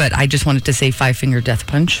heard, but I just wanted to say Five Finger Death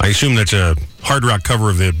Punch. I assume that's a hard rock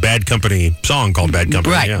cover of the Bad Company song called Bad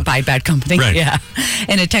Company. Right, by Bad Company. Right. Yeah.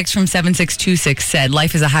 And a text from 7626 said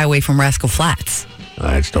Life is a Highway from Rascal Flats.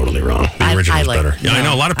 That's totally wrong. The original's better. Yeah, I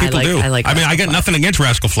know. A lot of people do. I mean, I got nothing against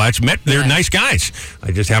Rascal Flats. They're nice guys.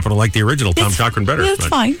 I just happen to like the original Tom Cochran better. Yeah, that's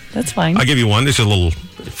fine. That's fine. I'll give you one. This is a little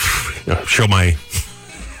show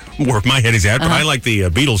where my head is at, but I like the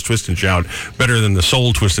Beatles Twist and Shout better than the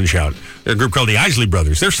Soul Twist and Shout. A group called the Isley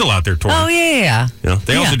Brothers. They're still out there touring. Oh, yeah.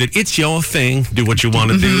 They also did It's Your Thing, Do What You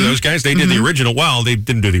Want to Do. Those guys, they did the original. Well, they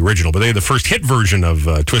didn't do the original, but they had the first hit version of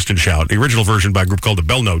Twist and Shout. The original version by a group called the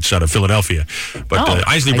Bell Notes out of Philadelphia. But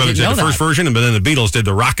Isley Brothers had the first version, and then the Beatles did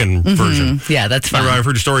the rockin' version. Yeah, that's fun. I've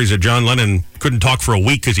heard stories that John Lennon couldn't talk for a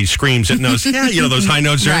week because he's screams hitting those, those high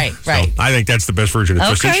notes there. Right. So I think that's the best version of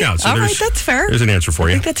Twist and Shout. So all right, that's fair. There's an answer for you.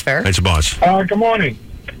 I think that's fair. Thanks, boss. Good morning.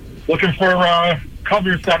 Looking for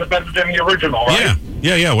covers that are better than the original, right?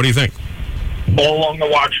 Yeah. What do you think? All Along the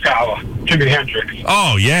Watchtower, Jimi Hendrix.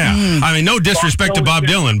 Oh, yeah. I mean, no disrespect to Bob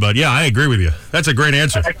Dylan, but yeah, I agree with you. That's a great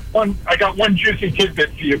answer. I got one juicy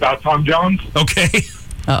tidbit for you about Tom Jones. Okay.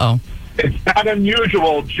 Uh-oh. it's not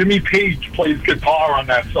unusual. Jimmy Page plays guitar on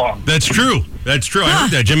that song. That's true. I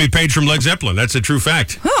heard that. Jimmy Page from Led Zeppelin. That's a true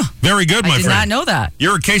fact. Very good, my friend. I did not know that.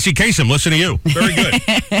 You're a Casey Kasem. Listen to you. Very good.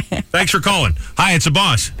 Thanks for calling. Hi, it's a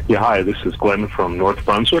boss. Yeah, hi. This is Glenn from North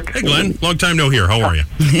Brunswick. Hey, Glenn. Long time no hear. How are you?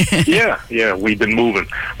 Yeah, we've been moving.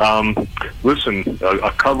 Listen,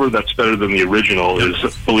 a cover that's better than the original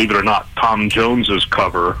is, believe it or not, Tom Jones's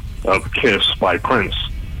cover of Kiss by Prince.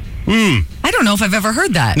 I don't know if I've ever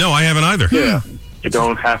heard that. No, I haven't either. Yeah. You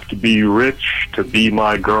don't have to be rich to be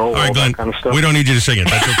my girl, all right, Glenn, that kind of stuff. We don't need you to sing it.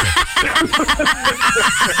 That's okay.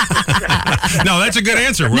 No, that's a good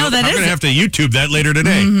answer. I'm going to have to YouTube that later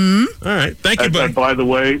today. Mm-hmm. All right. Thank you, buddy. And by the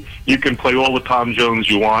way, you can play all the Tom Jones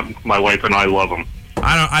you want. My wife and I love him.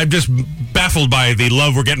 I'm just baffled by the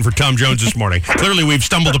love we're getting for Tom Jones this morning. Clearly, we've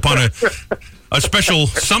stumbled upon a special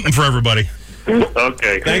something for everybody.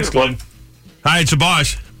 Okay. Thanks, Glenn. Hi, it's a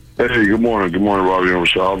boss. Hey, good morning. Good morning, Robbie and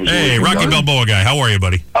Rochelle. Hey, Rocky Balboa guy. How are you,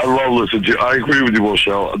 buddy? I love listening. I agree with you,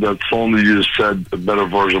 Rochelle. That song that you just said, a better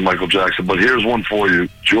version of Michael Jackson. But here's one for you.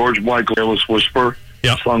 George Michael, Careless Whisper,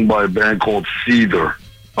 sung by a band called Seether.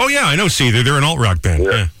 Oh, yeah, I know Seether. They're an alt-rock band.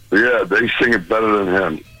 Yeah, they sing it better than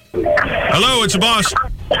him. Hello, it's a boss.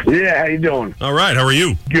 Yeah, how you doing? All right, how are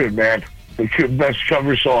you? Good, man. The best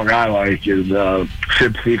cover song I like is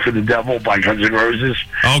Sympathy for the Devil by Guns N' Roses.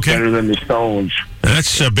 Okay. Better than the Stones.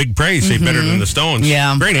 That's big praise. Say better than the Stones.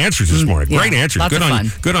 Yeah. Great answers this morning. Yeah. Great answers. Lots of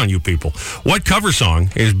fun. Good on you people. What cover song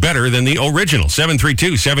is better than the original?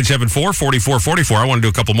 732-774-4444. I want to do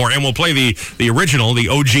a couple more. And we'll play the original, the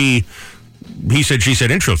OG He Said, She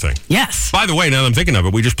Said intro thing. Yes. By the way, now that I'm thinking of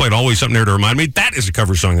it, we just played Always Something There to Remind Me. That is a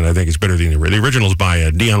cover song that I think is better than the original's by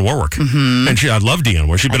Dionne Warwick. Mm-hmm. And I love Dionne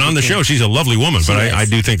Warwick. She's been on the show. She's a lovely woman, but I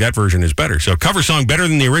do think that version is better. So cover song better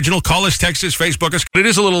than the original. Call us, text us, Facebook us. It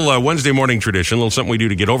is a little Wednesday morning tradition, a little something we do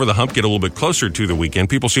to get over the hump, get a little bit closer to the weekend.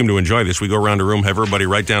 People seem to enjoy this. We go around the room, have everybody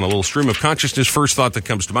write down a little stream of consciousness, first thought that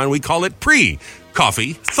comes to mind. We call it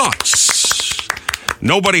pre-coffee thoughts.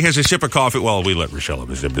 Nobody has a sip of coffee. Well, we let Rochelle have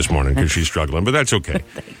a sip this morning because she's struggling, but that's okay.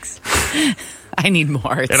 Thanks. I need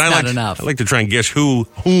more. It's not enough. I like to try and guess whom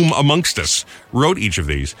amongst us wrote each of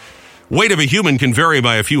these. Weight of a human can vary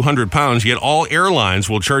by a few hundred pounds, yet all airlines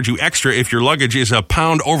will charge you extra if your luggage is a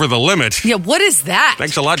pound over the limit. Yeah, what is that?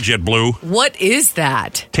 Thanks a lot, JetBlue. What is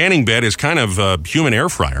that? Tanning bed is kind of a human air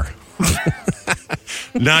fryer.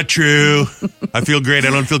 Not true. I feel great. I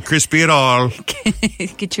don't feel crispy at all.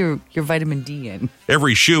 Get your vitamin D in.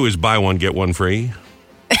 Every shoe is buy one, get one free.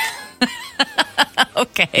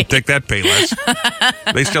 Okay. Take that, Payless.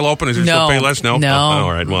 They still open? Is it still Payless? No? No. Oh,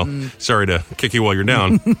 all right. Well, sorry to kick you while you're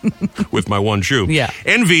down with my one shoe. Yeah.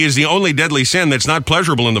 Envy is the only deadly sin that's not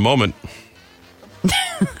pleasurable in the moment.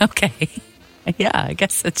 Okay. Yeah, I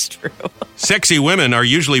guess that's true. Sexy women are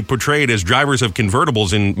usually portrayed as drivers of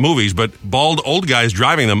convertibles in movies, but bald old guys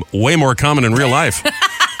driving them, way more common in real life.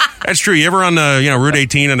 That's true. You ever on Route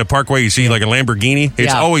 18 on the Parkway, you see like a Lamborghini?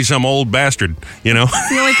 It's always some old bastard, you know? It's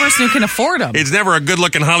the only person who can afford them. It's never a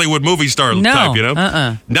good-looking Hollywood movie star type, you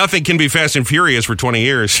know? Nothing can be Fast and Furious for 20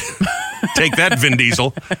 years. Take that, Vin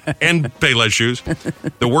Diesel. And Payless shoes.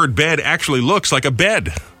 The word bed actually looks like a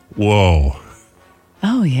bed. Whoa.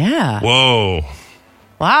 Oh, yeah. Whoa.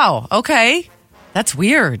 Wow. Okay. That's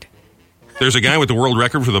weird. There's a guy with the world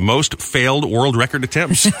record for the most failed world record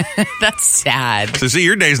attempts. That's sad. So see,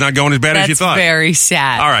 your day's not going as bad as you thought. That's very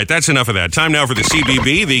sad. All right, that's enough of that. Time now for the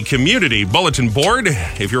CBB, the Community Bulletin Board.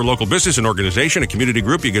 If you're a local business, an organization, a community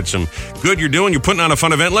group, you get some good you're doing, you're putting on a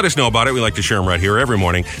fun event, let us know about it. We like to share them right here every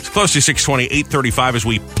morning. It's close to 6:20, 8:35 as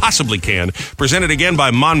we possibly can. Presented again by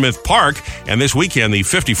Monmouth Park. And this weekend, the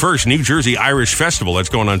 51st New Jersey Irish Festival. That's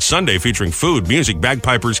going on Sunday, featuring food, music,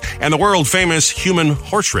 bagpipers, and the world-famous human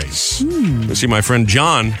horse race. I see my friend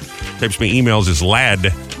John types me emails as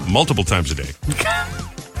lad multiple times a day.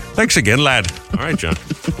 Thanks again, lad. All right, John.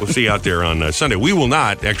 We'll see you out there on Sunday. We will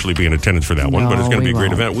not actually be in attendance for that one, but it's going to be a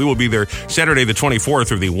great event. We will be there Saturday the 24th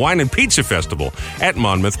for the Wine and Pizza Festival at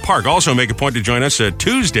Monmouth Park. Also, make a point to join us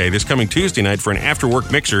Tuesday, this coming Tuesday night, for an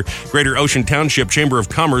after-work mixer. Greater Ocean Township Chamber of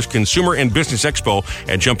Commerce Consumer and Business Expo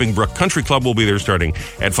at Jumping Brook Country Club will be there starting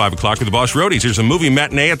at 5 o'clock with the Boss Roadies. There's a movie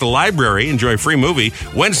matinee at the library. Enjoy a free movie.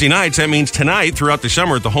 Wednesday nights, that means tonight, throughout the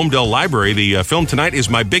summer at the Homedale Library. The film tonight is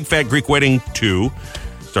My Big Fat Greek Wedding 2.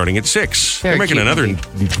 Starting at 6. They're making another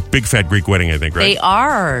big fat Greek wedding, I think, right? They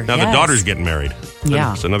are. Now the daughter's getting married.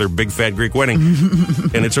 Yeah. It's another big fat Greek wedding.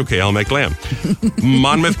 And it's okay, I'll make lamb.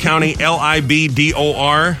 Monmouth County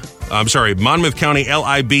LIBDOR. I'm sorry, Monmouth County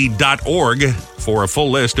LIB.org for a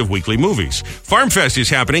full list of weekly movies. Farm Fest is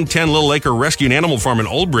happening, 10 Little Acre Rescue and Animal Farm in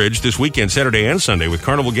Old Bridge this weekend, Saturday and Sunday, with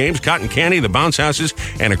carnival games, cotton candy, the bounce houses,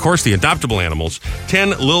 and, of course, the adoptable animals.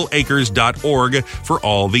 10littleacres.org for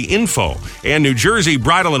all the info. And New Jersey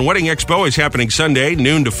Bridal and Wedding Expo is happening Sunday,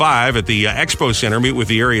 noon to 5 at the Expo Center. Meet with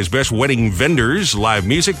the area's best wedding vendors, live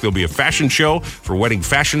music. There'll be a fashion show for wedding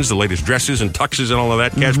fashions, the latest dresses and tuxes and all of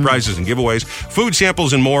that, cash prizes and giveaways, food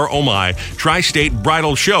samples and more. Oh my. Tri-State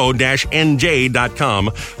Bridal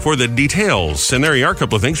Show-NJ.com for the details. And there you are, a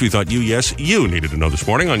couple of things we thought you needed to know this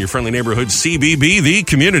morning on your friendly neighborhood CBB, the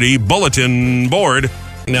Community Bulletin Board.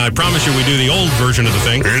 Now, I promise you we do the old version of the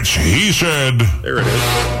thing. It's He Said. There it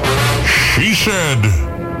is. She Said.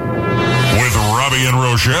 With Robby and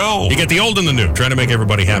Rochelle. You get the old and the new. Trying to make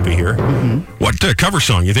everybody happy here. What cover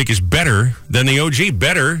song you think is better than the OG,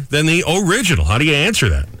 better than the original? How do you answer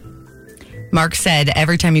that? Mark said,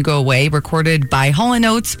 Every Time You Go Away, recorded by Hall &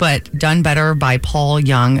 Oates, but done better by Paul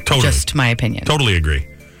Young. Totally. Just my opinion. Totally agree.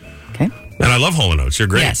 Okay. And I love Hall & Oates. They're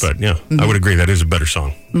great, Yes. but yeah, I would agree that is a better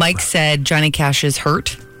song. Mike said, Johnny Cash's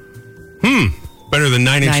Hurt. Better than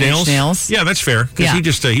Nine Inch Nails? Nails. Yeah, that's fair. Because Yeah.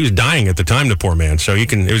 he was dying at the time, the poor man. So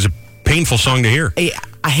it was a painful song to hear.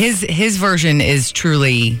 His version is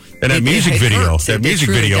truly... And that music video,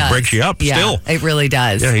 breaks you up still. It really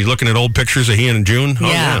does. Yeah, he's looking at old pictures of he and June. Oh,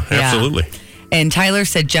 yeah, absolutely. And Tyler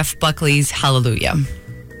said Jeff Buckley's Hallelujah.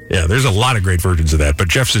 Yeah, there's a lot of great versions of that, but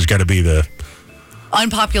Jeff's has got to be the...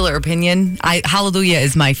 Unpopular opinion, Hallelujah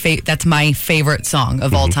is that's my favorite song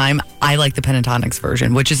of all time. I like the Pentatonics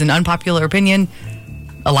version, which is an unpopular opinion.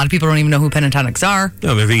 A lot of people don't even know who Pentatonics are.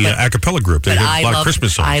 No, they're the a cappella group. They have a lot of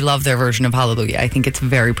Christmas songs. I love their version of Hallelujah. I think it's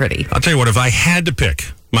very pretty. I'll tell you what, if I had to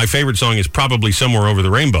pick, my favorite song is probably Somewhere Over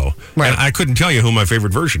the Rainbow. Right. And I couldn't tell you who my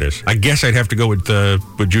favorite version is. I guess I'd have to go with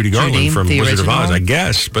Judy Garland from Wizard of Oz, I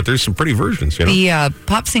guess. But there's some pretty versions, you know? The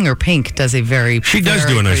pop singer Pink does a very She does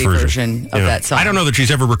do a nice version of that song. I don't know that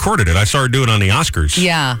she's ever recorded it. I saw her do it on the Oscars.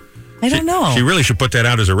 Yeah. I don't know. She really should put that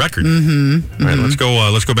out as a record. All right, let's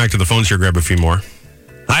go back to the phones here, grab a few more.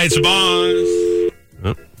 Hi, it's the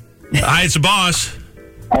boss. Hi, it's the boss.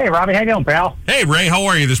 Hey, Robbie. How you doing, pal? Hey, Ray. How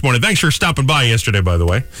are you this morning? Thanks for stopping by yesterday, by the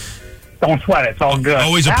way. Don't sweat it. It's all good.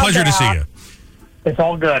 Always a pleasure to see you. It's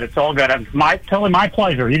all good. It's all good. It's totally my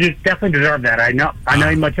pleasure. You just definitely deserve that. I know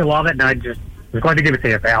how much you love it, and I just was going to give it to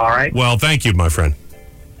you, pal, all right? Well, thank you, my friend.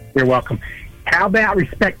 You're welcome. How about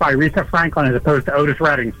Respect by Aretha Franklin as opposed to Otis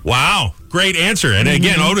Redding? Wow. Great answer. And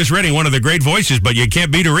again, Otis Redding, one of the great voices, but you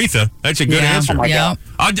can't beat Aretha. That's a good answer. Oh my God.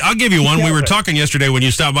 I'll give you one. We were talking yesterday when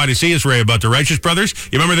you stopped by to see us, Ray, about the Righteous Brothers.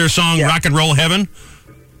 You remember their song, Rock and Roll Heaven?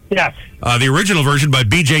 Yes. The original version by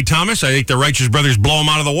B.J. Thomas. I think the Righteous Brothers blow them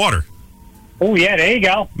out of the water. Oh, yeah, there you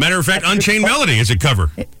go. Matter of fact, Unchained Melody is a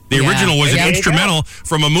cover. The original was an instrumental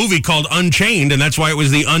from a movie called Unchained, and that's why it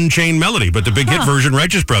was the Unchained Melody. But the big hit version,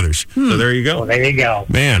 Righteous Brothers. So there you go. Well, there you go.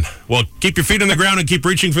 Man, well, keep your feet on the ground and keep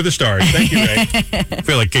reaching for the stars. Thank you, Ray. I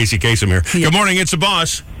feel like Casey Kasem here. Good morning, it's the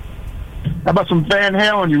boss. How about some Van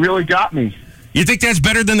Halen? You really got me. You think that's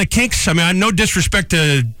better than the Kinks? I mean, no disrespect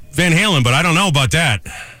to Van Halen, but I don't know about that.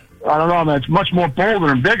 I don't know, man. It's much more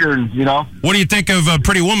bolder and bigger, and, you know. What do you think of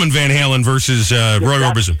Pretty Woman Van Halen versus Roy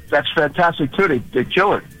Orbison? That's fantastic, too. They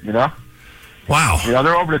kill it, you know. Wow. You know,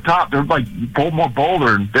 they're over the top. They're, like, more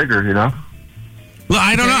bolder and bigger, you know. Well,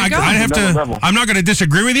 I don't know. I have to. I'm not going to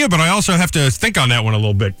disagree with you, but I also have to think on that one a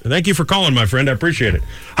little bit. Thank you for calling, my friend. I appreciate it.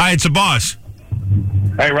 Hi, it's the boss.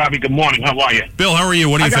 Hey, Robbie. Good morning. How are you? Bill, how are you?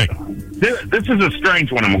 What do you think? This is a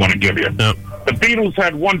strange one I'm going to give you. No. The Beatles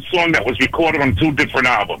had one song that was recorded on two different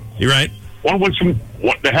albums. You're right. One was from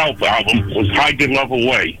the Help album, was Hide Your Love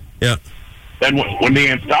Away. Yeah. Then when the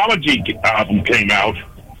Anthology album came out,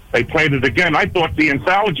 they played it again. I thought the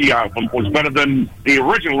Anthology album was better than the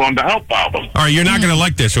original on the Help album. All right, you're not going to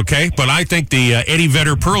like this, okay? But I think the Eddie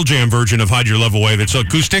Vedder Pearl Jam version of Hide Your Love Away that's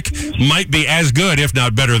acoustic might be as good, if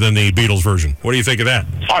not better, than the Beatles version. What do you think of that?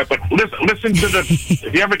 All right, but listen to the...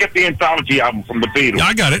 if you ever get the Anthology album from the Beatles... Yeah,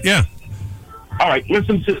 I got it, yeah. All right,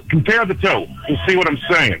 compare the two and see what I'm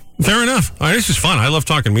saying. Fair enough. All right, this is fun. I love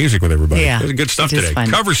talking music with everybody. Yeah, this is good stuff today. Fun.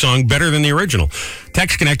 Cover song better than the original.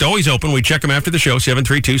 Text Connect always open. We check them after the show,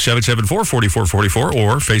 732-774-4444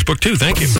 or Facebook too. Thank you.